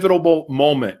a pivotal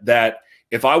moment that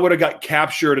if I would have got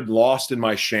captured and lost in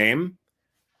my shame,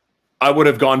 I would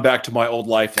have gone back to my old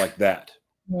life like that.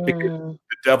 The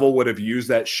devil would have used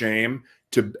that shame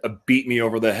to beat me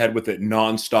over the head with it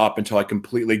nonstop until I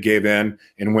completely gave in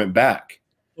and went back.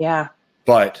 Yeah.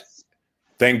 But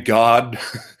thank God,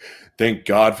 thank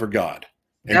God for God.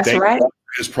 And that's thank right. God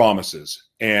for his promises.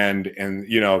 And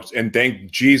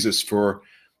thank Jesus for,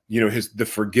 the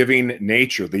forgiving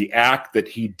nature, the act that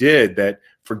he did that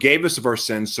forgave us of our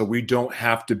sins, so we don't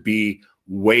have to be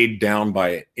weighed down by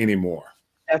it anymore.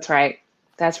 That's right.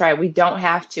 That's right. We don't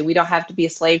have to be a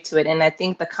slave to it. And I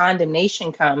think the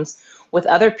condemnation comes with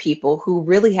other people who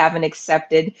really haven't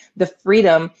accepted the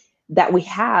freedom that we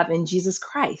have in Jesus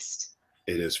Christ.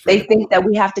 It is They freedom. think that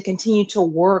we have to continue to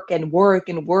work and work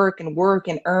and work and work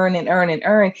and earn and earn and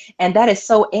earn. And that is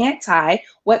so anti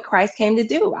what Christ came to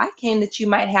do. I came that you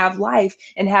might have life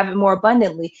and have it more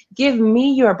abundantly. Give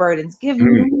me your burdens. Give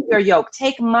Mm. me your yoke.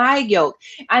 Take my yoke.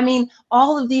 I mean,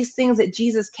 all of these things that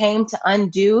Jesus came to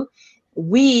undo,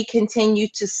 we continue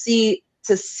to seek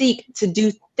to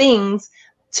do things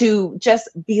to just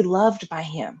be loved by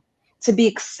him, to be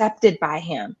accepted by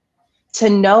him, to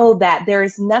know that there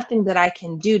is nothing that I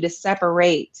can do to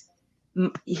separate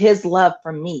his love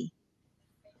from me.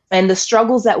 And the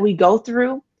struggles that we go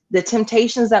through, the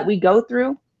temptations that we go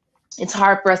through, it's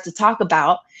hard for us to talk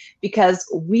about because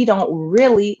we don't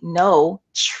really know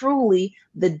truly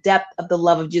the depth of the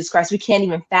love of Jesus Christ. We can't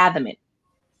even fathom it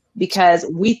because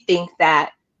we think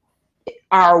that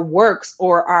our works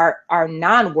or our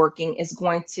non-working is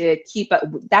going to keep up.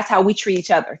 That's how we treat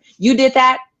each other. You did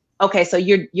that, okay, so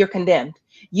you're condemned.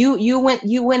 You went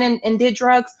and did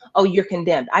drugs, oh, you're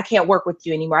condemned. I can't work with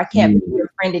you anymore. I can't be your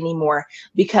friend anymore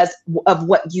because of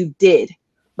what you did.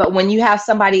 But when you have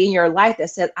somebody in your life that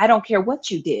says, I don't care what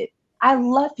you did, I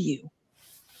love you,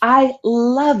 I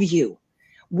love you,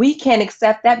 we can't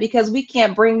accept that because we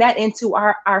can't bring that into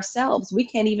ourselves. We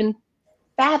can't even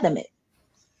fathom it.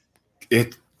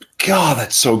 God,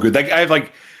 that's so good. Like, I have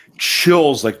like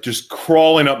chills, like just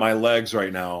crawling up my legs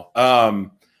right now.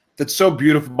 That's so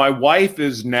beautiful. My wife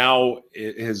is now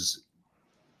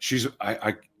she's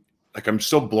like, I'm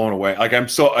still blown away. Like, I'm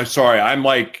sorry.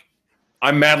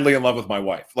 I'm madly in love with my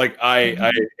wife. Like,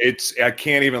 I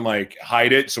can't even like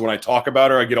hide it. So when I talk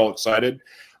about her, I get all excited,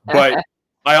 but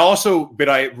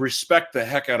I respect the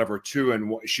heck out of her too.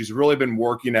 And she's really been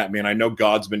working at me. And I know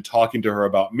God's been talking to her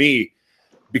about me,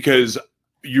 because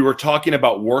you were talking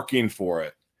about working for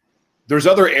it. There's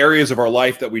other areas of our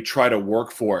life that we try to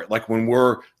work for it. Like when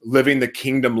we're living the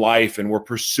kingdom life and we're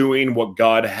pursuing what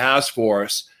God has for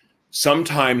us,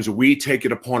 sometimes we take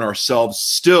it upon ourselves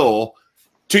still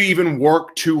to even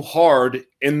work too hard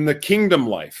in the kingdom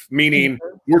life, meaning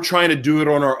we're trying to do it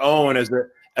on our own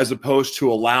as opposed to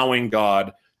allowing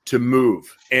God to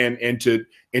move and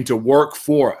to work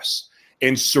for us.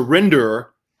 And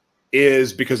surrender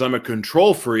is, because I'm a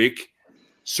control freak,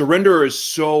 surrender is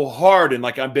so hard. And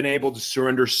like, I've been able to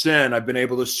surrender sin. I've been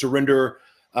able to surrender,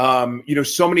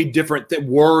 so many different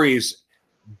worries.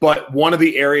 But one of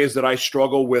the areas that I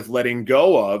struggle with letting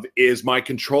go of is my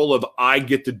control of, I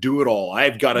get to do it all.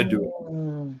 I've got to do it.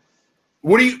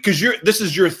 What do you, because this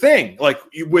is your thing, like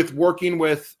with working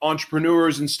with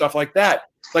entrepreneurs and stuff like that.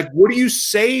 Like, what do you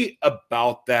say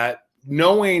about that,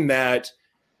 knowing that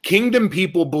kingdom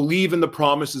people believe in the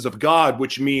promises of God,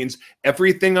 which means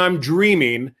everything I'm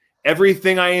dreaming,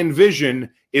 everything I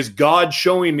envision is God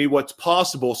showing me what's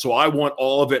possible. So I want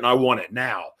all of it and I want it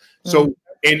now. So,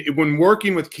 and when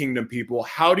working with kingdom people,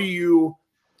 how do you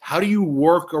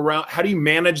work around, how do you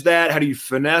manage that? How do you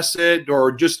finesse it?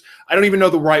 Or just, I don't even know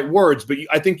the right words, but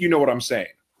I think you know what I'm saying.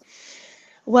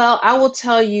 Well, I will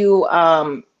tell you,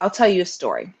 I'll tell you a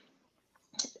story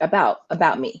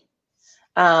about me.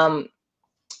 I'm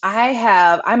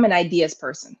an ideas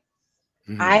person.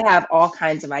 Mm-hmm. I have all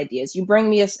kinds of ideas. You bring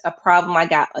me a problem, I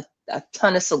got a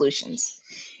ton of solutions.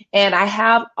 And I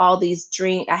have all these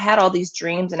dreams. I had all these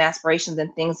dreams and aspirations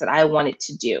and things that I wanted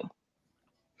to do.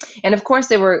 And of course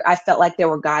I felt like they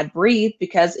were God breathed,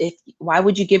 because why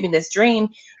would you give me this dream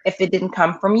if it didn't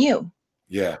come from you?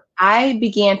 Yeah. I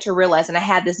began to realize, and I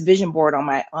had this vision board on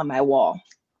my wall,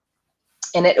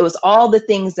 and it was all the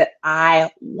things that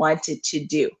I wanted to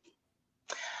do.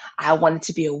 I wanted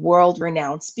to be a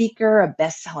world-renowned speaker, a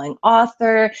best-selling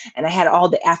author, and I had all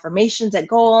the affirmations that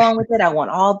go along with it. I want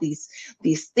all these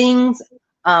things.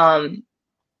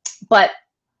 But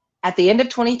at the end of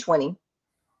 2020,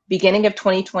 beginning of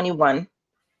 2021,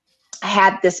 I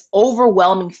had this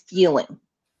overwhelming feeling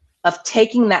of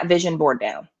taking that vision board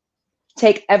down,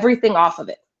 take everything off of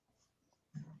it.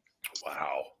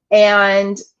 Wow.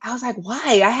 And I was like,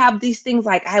 why? I have these things,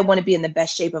 like I want to be in the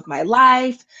best shape of my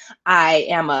life. I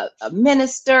am a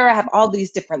minister. I have all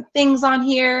these different things on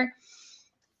here.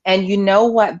 And you know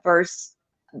what verse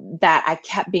that I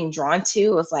kept being drawn to?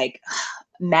 It was like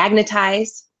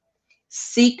magnetized.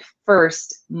 Seek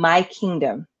first my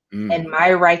kingdom and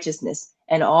my righteousness,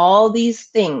 and all these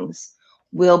things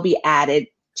will be added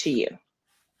to you.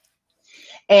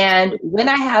 And when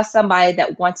I have somebody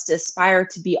that wants to aspire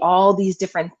to be all these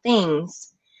different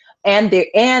things, and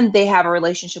they have a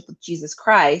relationship with Jesus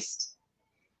Christ,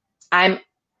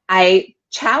 I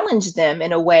challenge them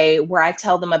in a way where I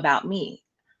tell them about me.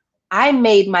 I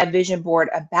made my vision board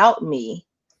about me,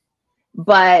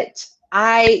 but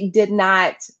I did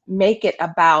not make it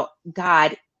about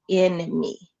God in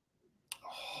me.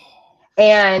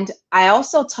 And I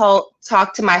also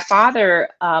talked to my father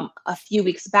a few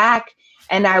weeks back,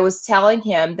 and I was telling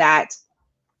him that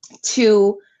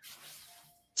to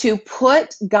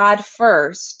put God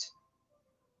first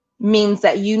means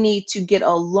that you need to get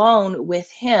alone with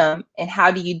him. And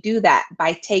how do you do that?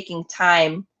 By taking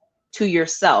time to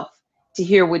yourself to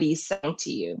hear what he's saying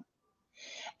to you.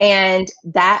 And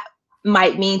that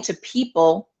might mean to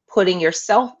people putting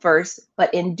yourself first,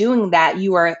 but in doing that,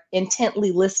 you are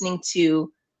intently listening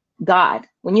to God.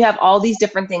 When you have all these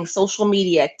different things, social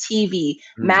media, TV,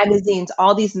 magazines,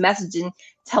 all these messaging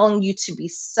telling you to be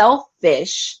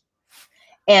selfish,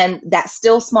 and that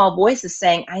still small voice is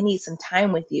saying, I need some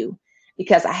time with you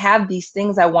because I have these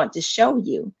things I want to show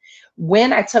you.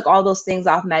 When I took all those things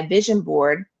off my vision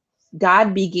board,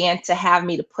 God began to have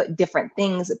me to put different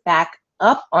things back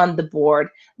up on the board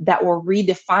that were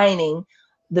redefining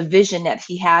the vision that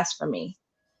he has for me.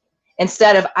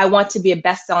 Instead of, I want to be a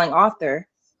best-selling author,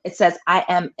 it says, I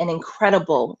am an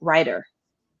incredible writer.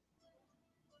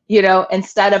 You know,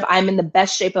 instead of, I'm in the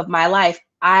best shape of my life,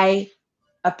 I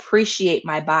appreciate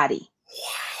my body.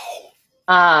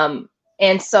 Wow.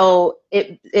 And so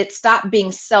it stopped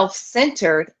being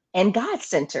self-centered and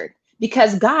God-centered,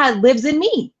 because God lives in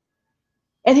me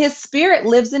and his spirit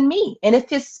lives in me. And if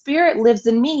his spirit lives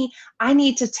in me, I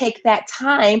need to take that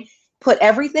time, put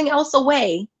everything else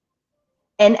away,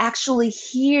 and actually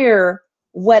hear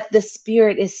what the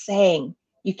spirit is saying.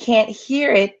 You can't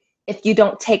hear it if you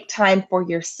don't take time for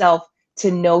yourself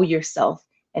to know yourself.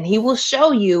 And he will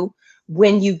show you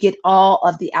when you get all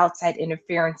of the outside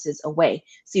interferences away.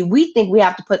 See, we think we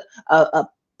have to put a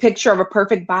picture of a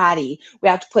perfect body. We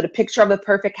have to put a picture of a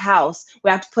perfect house. We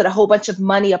have to put a whole bunch of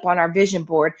money up on our vision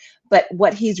board. But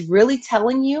what he's really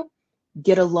telling you,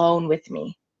 get alone with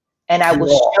me, and I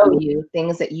will show you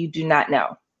things that you do not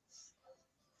know.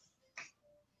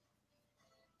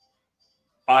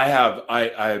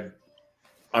 I'm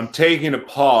taking a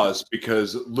pause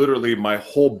because literally my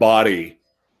whole body,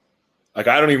 like,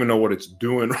 I don't even know what it's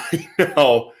doing right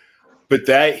now, but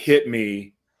that hit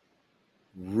me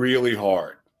really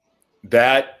hard.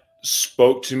 That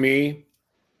spoke to me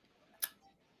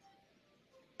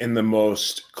in the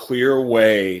most clear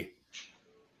way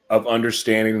of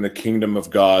understanding the kingdom of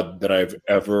God that I've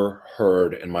ever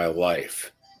heard in my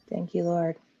life. Thank you,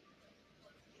 Lord.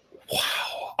 Wow.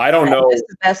 I don't know.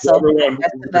 Everyone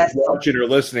watching or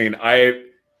listening, I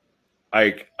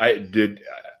did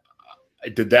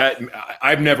that.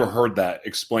 I've never heard that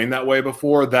explained that way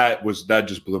before. That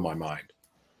just blew my mind.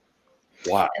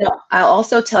 Wow. I'll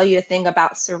also tell you a thing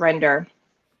about surrender.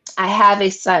 I have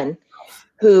a son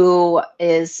who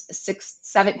is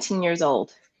 17 years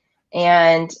old,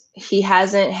 and he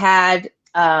hasn't had,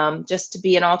 just to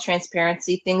be in all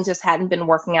transparency, things just hadn't been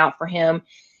working out for him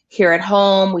here at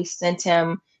home. We sent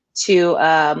him to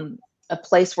a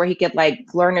place where he could like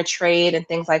learn a trade and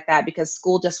things like that, because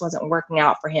school just wasn't working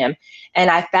out for him. And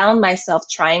I found myself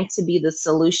trying to be the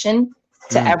solution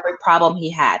to every problem he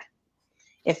had.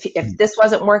 If this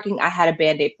wasn't working, I had a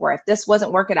Band-Aid for it. If this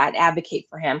wasn't working, I'd advocate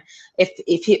for him. If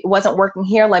it wasn't working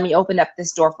here, let me open up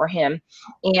this door for him.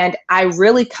 And I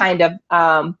really kind of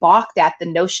balked at the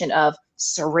notion of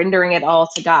surrendering it all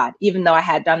to God, even though I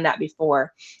had done that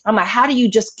before. I'm like, how do you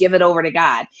just give it over to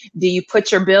God? Do you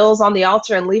put your bills on the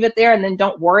altar and leave it there, and then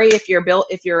don't worry if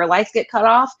your lights get cut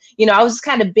off? You know, I was just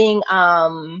kind of being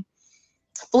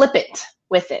flippant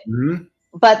with it. Mm-hmm.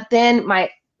 But then my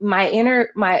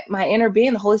inner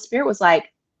being, the Holy Spirit, was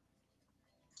like,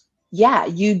 yeah,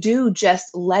 you do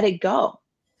just let it go.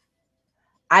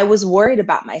 I was worried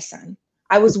about my son.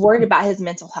 I was worried about his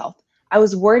mental health. I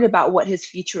was worried about what his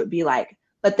future would be like.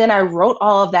 But then I wrote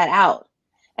all of that out,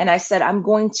 and I said, I'm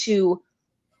going to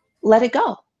let it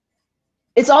go.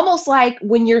 It's almost like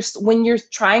when you're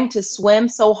trying to swim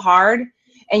so hard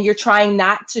and you're trying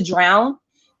not to drown,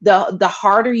 the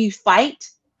harder you fight,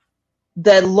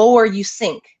 the lower you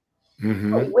sink.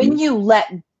 Mm-hmm. But when you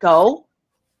let go,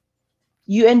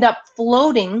 you end up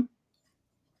floating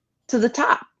to the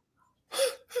top.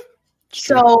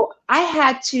 So I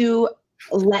had to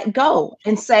let go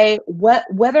and say,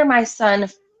 whether my son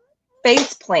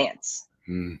face plants,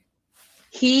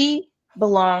 he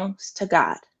belongs to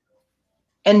God.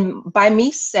 And by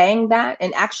me saying that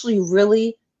and actually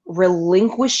really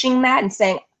relinquishing that and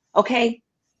saying, okay,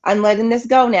 I'm letting this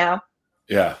go now.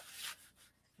 Yeah.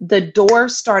 The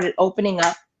doors started opening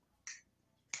up.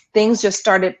 Things just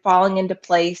started falling into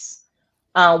place.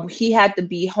 He had to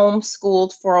be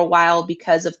homeschooled for a while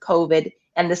because of COVID,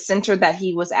 and the center that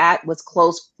he was at was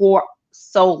closed for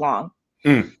so long.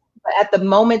 But at the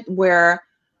moment where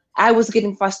I was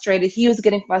getting frustrated, he was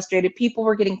getting frustrated, people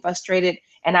were getting frustrated,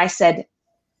 and I said,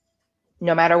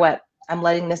 No matter what, I'm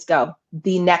letting this go.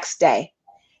 The next day,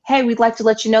 hey, we'd like to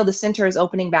let you know the center is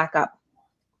opening back up.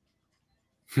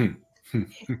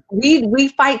 We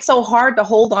fight so hard to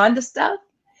hold on to stuff,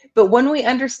 but when we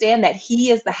understand that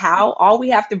he is the how, all we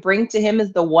have to bring to him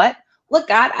is the what. Look,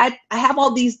 God, I have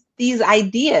all these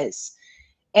ideas,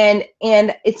 and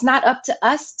it's not up to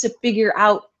us to figure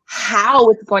out how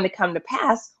it's going to come to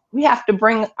pass. We have to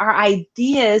bring our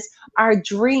ideas, our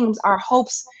dreams, our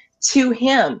hopes to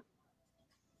him.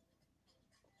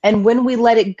 And when we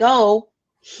let it go,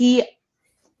 he,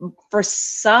 for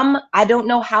some, I don't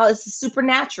know how, it's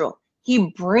supernatural. He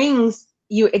brings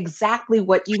you exactly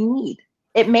what you need.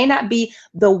 It may not be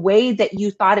the way that you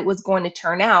thought it was going to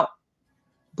turn out,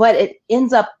 but it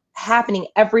ends up happening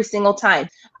every single time.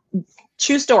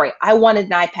 True story. I wanted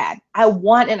an iPad. I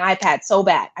want an iPad so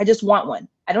bad. I just want one.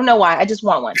 I don't know why. I just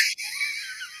want one.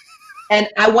 And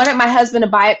I wanted my husband to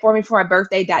buy it for me for my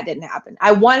birthday. That didn't happen.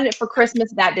 I wanted it for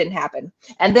Christmas. That didn't happen.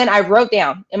 And then I wrote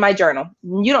down in my journal,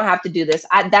 you don't have to do this.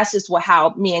 That's just how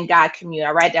me and God commune.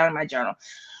 I write down in my journal,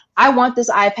 I want this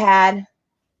iPad,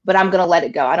 but I'm going to let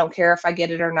it go. I don't care if I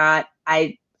get it or not.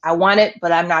 I want it,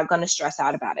 but I'm not going to stress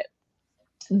out about it.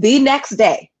 The next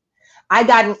day, I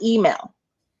got an email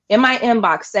in my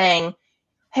inbox saying,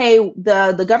 hey,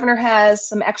 the governor has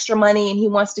some extra money and he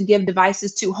wants to give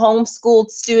devices to homeschooled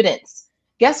students.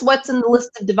 Guess what's in the list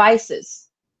of devices?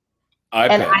 iPad.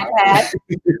 An iPad.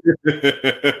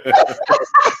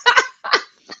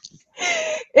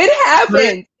 It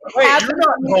happened. Wait, you're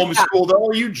not homeschooled, though.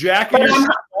 Are you jacking yourself?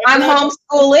 I'm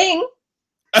homeschooling.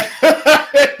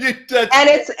 And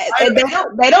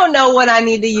they don't know what I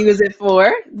need to use it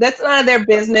for. That's none of their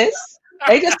business.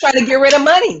 They just try to get rid of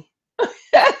money.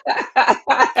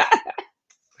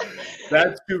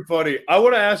 That's too funny. I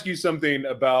want to ask you something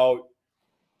about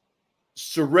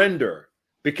surrender,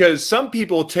 because some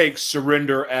people take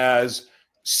surrender as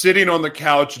sitting on the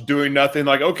couch doing nothing,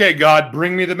 like, okay, God,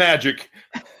 bring me the magic.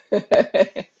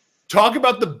 Talk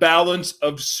about the balance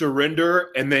of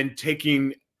surrender and then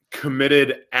taking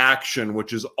committed action,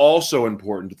 which is also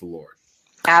important to the Lord.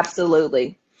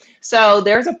 Absolutely. So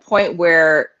there's a point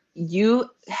where you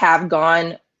have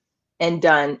gone and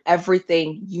done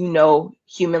everything you know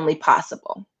humanly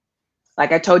possible.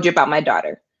 Like I told you about my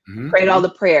daughter, prayed all the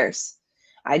prayers.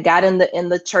 I got in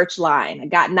the church line. I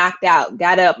got knocked out,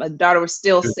 got up. My daughter was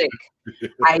still sick.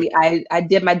 I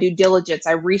did my due diligence.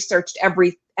 I researched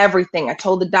everything. I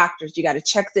told the doctors, you got to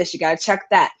check this, you got to check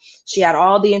that. She had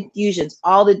all the infusions,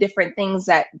 all the different things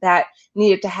that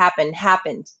needed to happen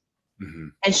happened.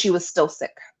 And she was still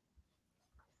sick.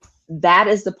 That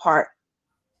is the part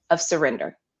of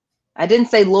surrender. I didn't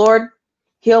say, Lord,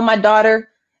 heal my daughter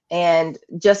and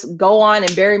just go on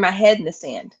and bury my head in the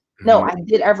sand. No, I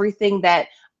did everything that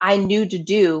I knew to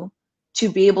do to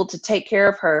be able to take care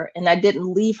of her. And I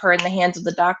didn't leave her in the hands of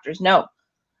the doctors. No,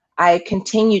 I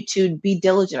continued to be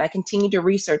diligent. I continued to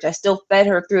research. I still fed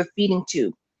her through a feeding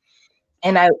tube.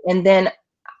 And then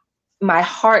my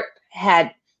heart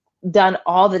had done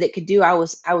all that it could do. I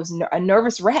was a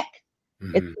nervous wreck.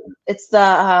 It's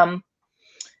the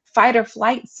fight or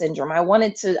flight syndrome. I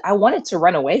wanted to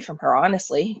run away from her,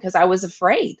 honestly, because I was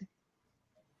afraid.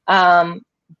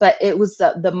 But it was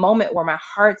the moment where my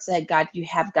heart said, God, you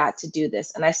have got to do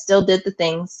this. And I still did the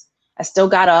things. I still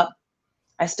got up.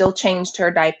 I still changed her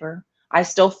diaper. I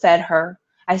still fed her.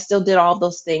 I still did all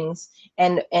those things.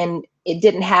 And it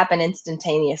didn't happen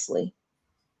instantaneously.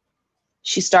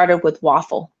 She started with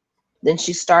waffle. Then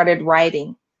she started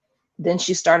writing. Then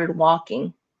she started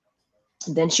walking.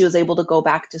 Then she was able to go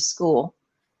back to school.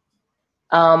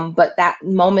 But that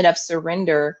moment of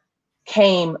surrender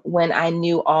came when I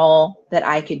knew all that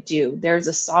I could do. There's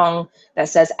a song that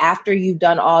says, after you've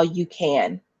done all you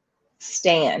can,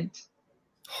 stand.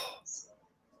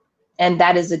 And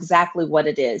that is exactly what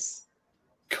it is.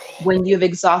 When you've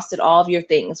exhausted all of your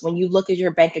things, when you look at your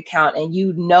bank account and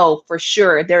you know for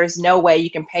sure there is no way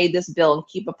you can pay this bill and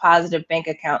keep a positive bank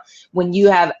account, when you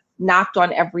have knocked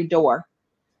on every door,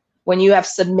 when you have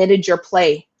submitted your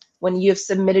play, when you have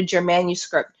submitted your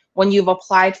manuscript, when you've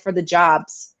applied for the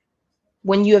jobs,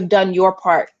 when you have done your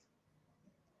part,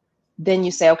 then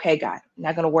you say, okay, God, I'm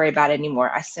not going to worry about it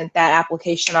anymore. I sent that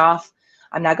application off.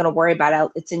 I'm not going to worry about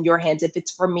it. It's in your hands. If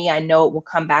it's for me, I know it will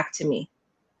come back to me.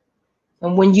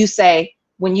 And when you say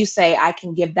I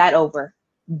can give that over,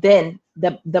 then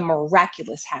the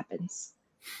miraculous happens.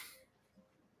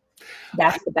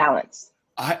 That's the balance.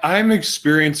 I'm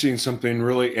experiencing something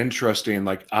really interesting.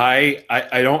 Like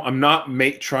I'm not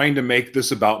trying to make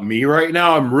this about me right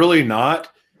now. I'm really not.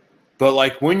 But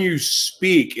like when you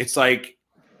speak,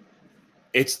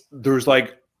 there's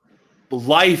like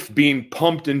life being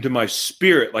pumped into my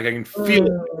spirit. Like I can feel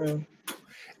it.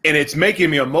 And it's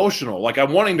making me emotional. Like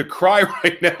I'm wanting to cry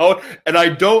right now. And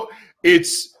I know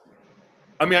it's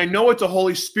a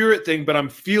Holy Spirit thing, but I'm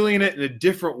feeling it in a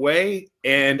different way.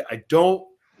 And I don't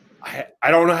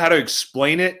know how to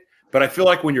explain it, but I feel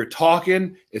like when you're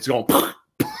talking, it's going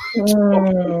in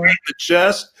the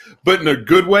chest, but in a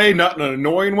good way, not in an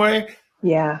annoying way.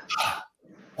 Yeah.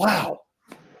 Wow.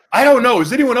 I don't know.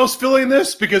 Is anyone else feeling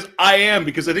this? Because I am,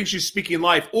 because I think she's speaking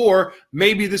life. Or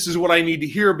maybe this is what I need to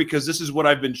hear because this is what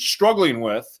I've been struggling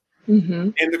with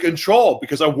in the control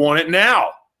because I want it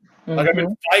now. Like I've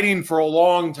been fighting for a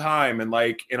long time and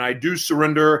I do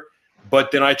surrender,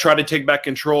 but then I try to take back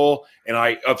control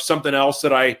of something else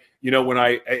that I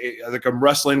think I'm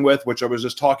wrestling with, which I was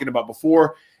just talking about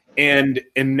before. And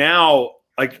now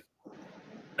like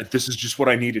this is just what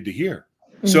I needed to hear.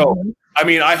 So I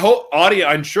mean,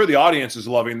 I'm sure the audience is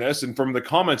loving this, and from the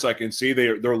comments I can see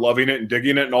they're loving it and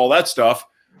digging it and all that stuff.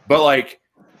 But like,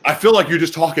 I feel like you're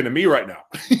just talking to me right now.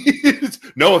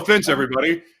 No offense,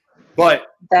 everybody,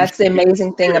 but that's the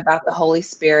amazing thing about the Holy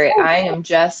Spirit. I am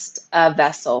just a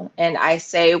vessel, and I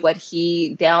say what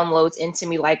He downloads into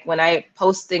me. Like when I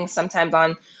post things sometimes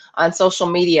on social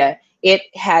media, it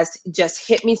has just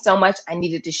hit me so much. I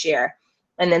needed to share,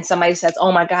 and then somebody says,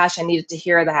 "Oh my gosh, I needed to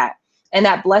hear that." And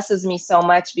that blesses me so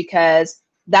much because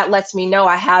that lets me know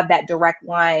I have that direct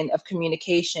line of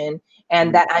communication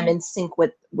and that I'm in sync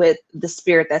with the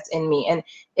spirit that's in me. And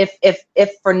if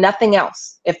for nothing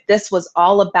else, if this was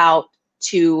all about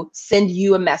to send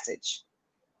you a message,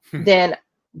 then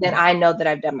I know that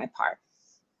I've done my part.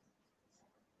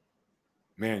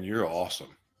 Man, you're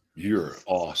awesome. You're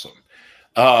awesome.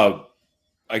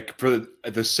 Like for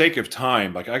the sake of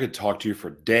time, like I could talk to you for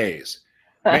days.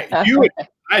 Man,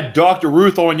 I had Dr.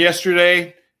 Ruth on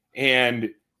yesterday, and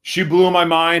she blew my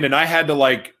mind, and I had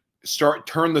to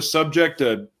turn the subject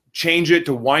to change it,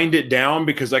 to wind it down,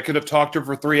 because I could have talked to her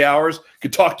for 3 hours,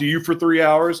 could talk to you for 3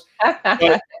 hours,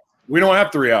 but we don't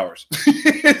have 3 hours.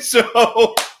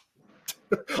 So,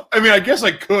 I mean, I guess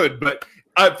I could, but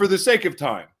for the sake of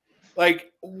time,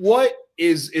 like, what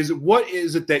is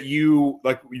it that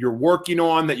you're working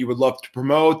on that you would love to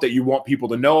promote, that you want people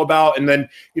to know about? And then,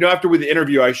 after the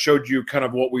interview, I showed you kind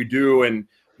of what we do, and,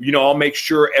 I'll make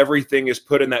sure everything is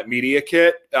put in that media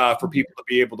kit for people to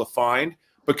be able to find.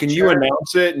 But can you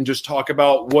announce it and just talk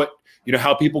about what,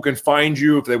 how people can find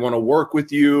you if they want to work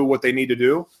with you, what they need to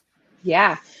do?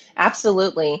 Yeah,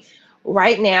 absolutely.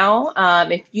 Right now,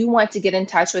 if you want to get in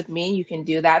touch with me, you can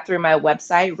do that through my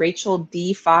website,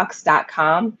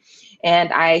 racheldfox.com.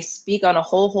 And I speak on a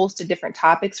whole host of different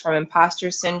topics, from imposter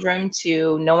syndrome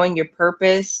to knowing your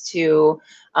purpose to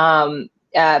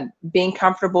being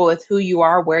comfortable with who you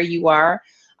are, where you are.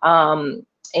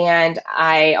 And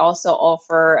I also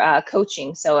offer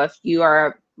coaching. So if you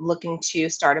are looking to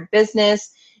start a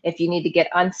business, if you need to get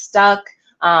unstuck,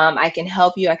 I can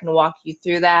help you. I can walk you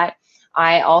through that.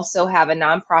 I also have a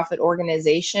nonprofit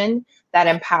organization that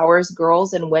empowers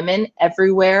girls and women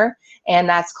everywhere, and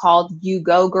that's called You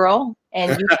Go Girl.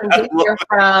 And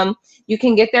you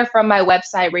can get there from my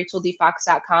website,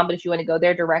 racheldfox.com. But if you want to go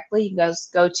there directly, you can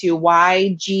just go to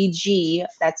YGG.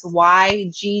 That's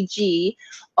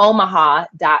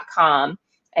YGGOmaha.com,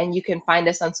 and you can find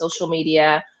us on social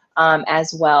media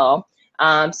as well.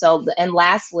 And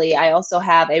lastly, I also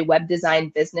have a web design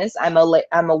business. I'm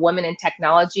a woman in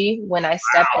technology. When I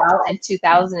stepped out in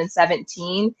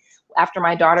 2017, after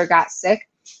my daughter got sick,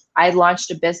 I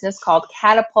launched a business called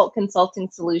Catapult Consulting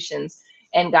Solutions,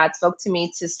 and God spoke to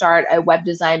me to start a web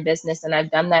design business, and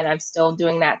I've done that, and I'm still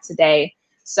doing that today.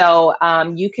 So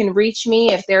you can reach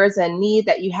me if there is a need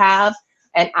that you have,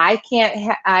 and I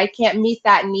can't meet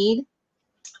that need.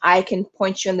 I can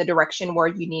point you in the direction where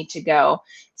you need to go.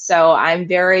 So I'm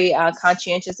very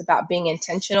conscientious about being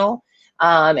intentional.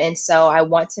 And so I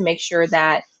want to make sure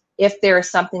that if there is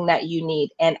something that you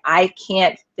need and I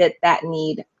can't fit that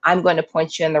need, I'm going to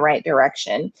point you in the right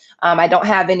direction. I don't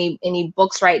have any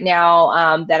books right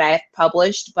now that I've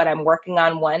published, but I'm working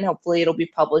on one. Hopefully it'll be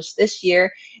published this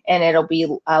year, and it'll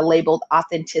be labeled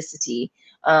Authenticity.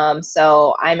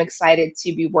 So I'm excited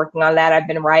to be working on that. I've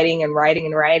been writing, and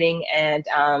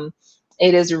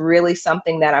it is really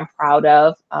something that I'm proud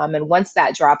of. And once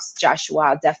that drops, Joshua,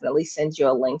 I'll definitely send you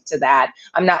a link to that.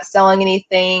 I'm not selling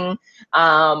anything.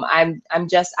 I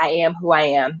am who I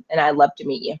am, and I'd love to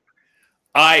meet you.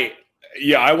 I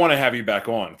want to have you back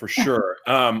on for sure.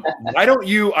 Why don't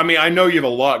you, I know you have a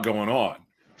lot going on,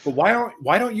 but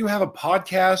why don't you have a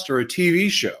podcast or a TV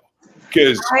show?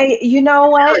 Because you know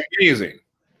what? Amazing.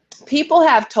 People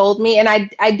have told me, and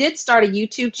I did start a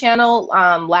YouTube channel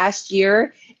last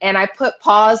year, and I put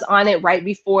pause on it right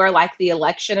before like the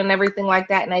election and everything like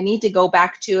that, and I need to go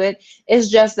back to it. It's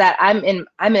just that I'm in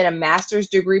a master's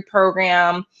degree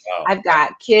program. Wow. I've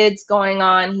got kids going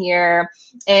on here,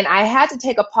 and I had to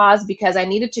take a pause because I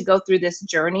needed to go through this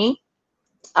journey.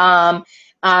 And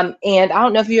I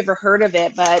don't know if you ever heard of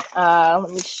it, but let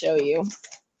me show you.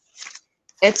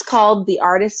 It's called The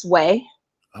Artist's Way.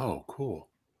 Oh, cool.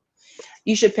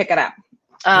 You should pick it up.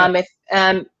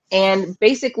 And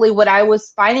basically what I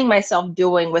was finding myself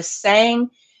doing was saying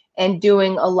and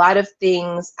doing a lot of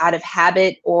things out of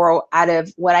habit or out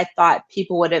of what I thought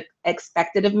people would have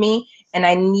expected of me. And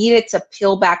I needed to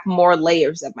peel back more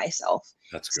layers of myself.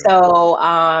 That's good.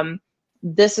 So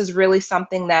this is really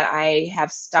something that I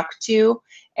have stuck to,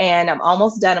 and I'm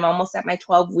almost done. I'm almost at my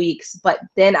 12 weeks, but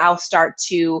then I'll start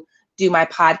to do my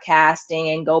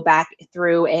podcasting and go back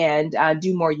through and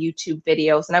do more YouTube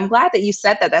videos. And I'm glad that you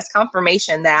said that. That's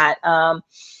confirmation that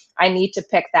I need to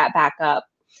pick that back up.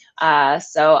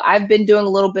 So I've been doing a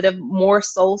little bit of more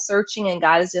soul searching, and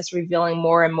God is just revealing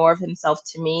more and more of himself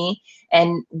to me.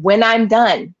 And when I'm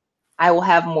done, I will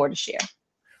have more to share.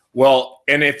 Well,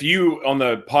 and if you on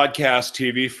the podcast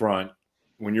TV front,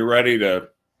 when you're ready to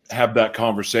have that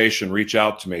conversation, reach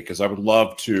out to me, because I would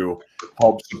love to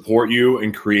help support you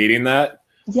in creating that.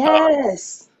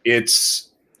 Yes.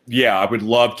 I would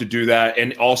love to do that.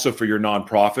 And also for your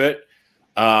nonprofit.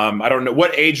 I don't know,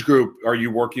 what age group are you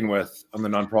working with on the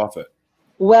nonprofit?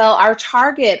 Well, our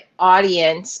target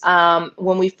audience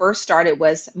when we first started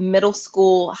was middle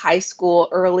school, high school,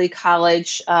 early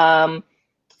college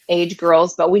age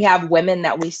girls, but we have women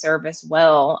that we serve as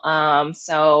well.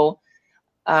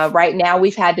 Right now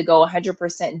we've had to go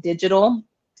 100% digital,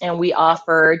 and we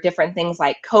offer different things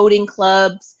like coding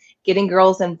clubs, getting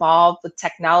girls involved with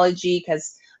technology,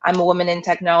 because I'm a woman in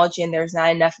technology and there's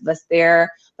not enough of us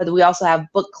there. But we also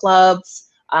have book clubs.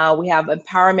 We have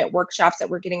empowerment workshops that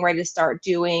we're getting ready to start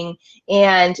doing.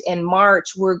 And in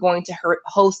March, we're going to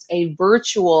host a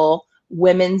virtual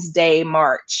Women's Day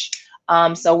March.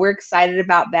 So we're excited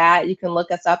about that. You can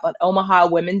look us up on Omaha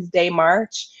Women's Day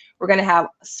March. We're going to have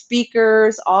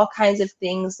speakers, all kinds of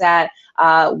things that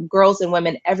girls and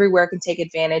women everywhere can take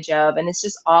advantage of. And it's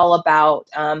just all about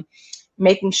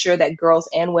making sure that girls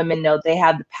and women know they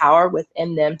have the power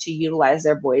within them to utilize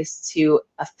their voice to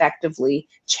effectively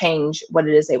change what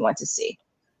it is they want to see.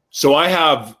 So I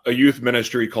have a youth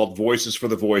ministry called Voices for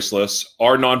the Voiceless.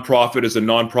 Our nonprofit is a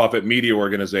nonprofit media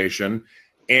organization.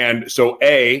 And so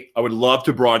I would love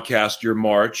to broadcast your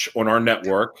march on our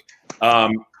network.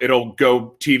 It'll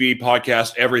go TV,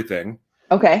 podcast, everything.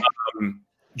 Okay.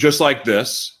 Just like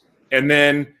this. And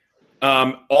then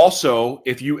also,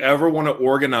 if you ever want to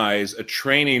organize a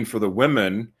training for the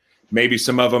women, maybe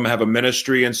some of them have a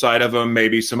ministry inside of them.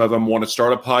 Maybe some of them want to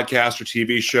start a podcast or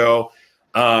TV show.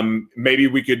 Maybe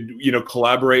we could,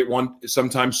 collaborate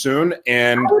sometime soon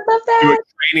and I would love that. do a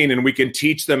training, and we can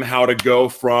teach them how to go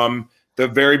from the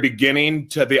very beginning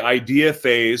to the idea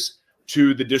phase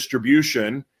to the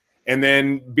distribution, and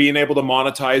then being able to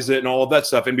monetize it and all of that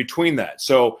stuff in between that.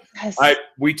 So Yes.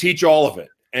 we teach all of it.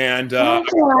 And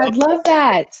I'd love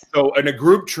that. so, and a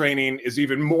group training is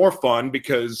even more fun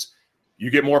because you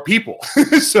get more people.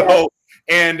 So,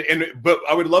 but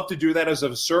I would love to do that as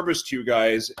a service to you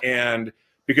guys. And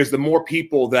because the more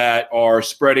people that are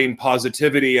spreading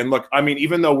positivity, and look, I mean,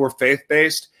 even though we're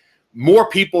faith-based, more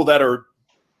people that are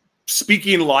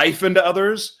speaking life into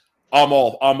others, I'm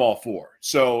all for.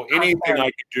 So anything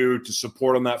I can do to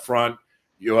support on that front,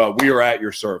 we are at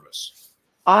your service.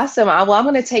 Awesome. Well, I'm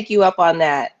going to take you up on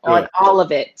that, on all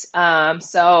of it.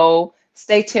 So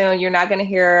stay tuned. You're not going to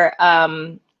hear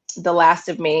the last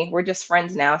of me. We're just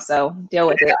friends now, so deal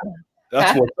with it.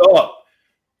 That's what's up.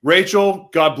 Rachel,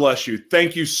 God bless you.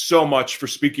 Thank you so much for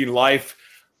speaking life.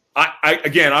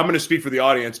 Again, I'm going to speak for the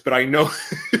audience, but I know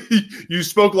you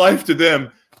spoke life to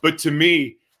them. But to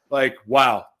me,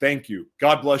 wow, thank you.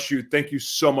 God bless you. Thank you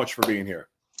so much for being here.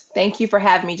 Thank you for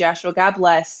having me, Joshua. God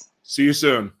bless. See you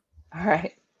soon. All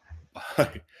right.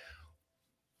 Bye.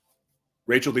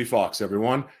 Rachel D. Fox,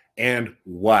 everyone. And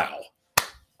wow.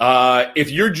 If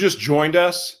you're just joined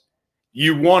us,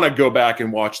 you want to go back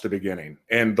and watch the beginning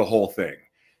and the whole thing.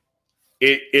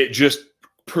 It just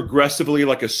progressively,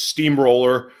 like a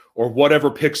steamroller or whatever,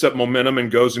 picks up momentum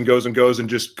and goes and goes and goes and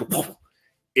just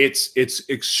it's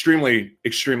extremely,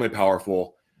 extremely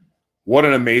powerful. What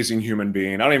an amazing human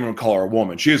being. I don't even call her a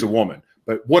woman. She is a woman,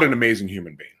 but what an amazing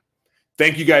human being.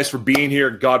 Thank you guys for being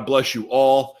here. God bless you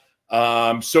all.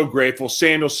 So grateful.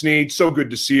 Samuel Sneed, so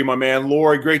good to see you, my man.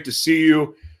 Lori, great to see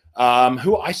you.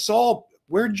 Who I saw,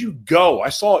 where'd you go? I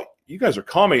saw you guys are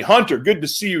commenting. Hunter, good to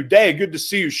see you. Day, good to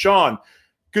see you. Sean,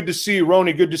 good to see you.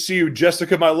 Roni, good to see you.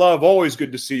 Jessica, my love, always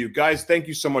good to see you. Guys, thank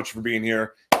you so much for being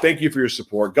here. Thank you for your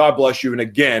support. God bless you. And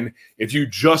again, if you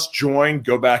just joined,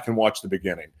 go back and watch the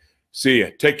beginning. See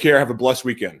you. Take care. Have a blessed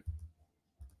weekend.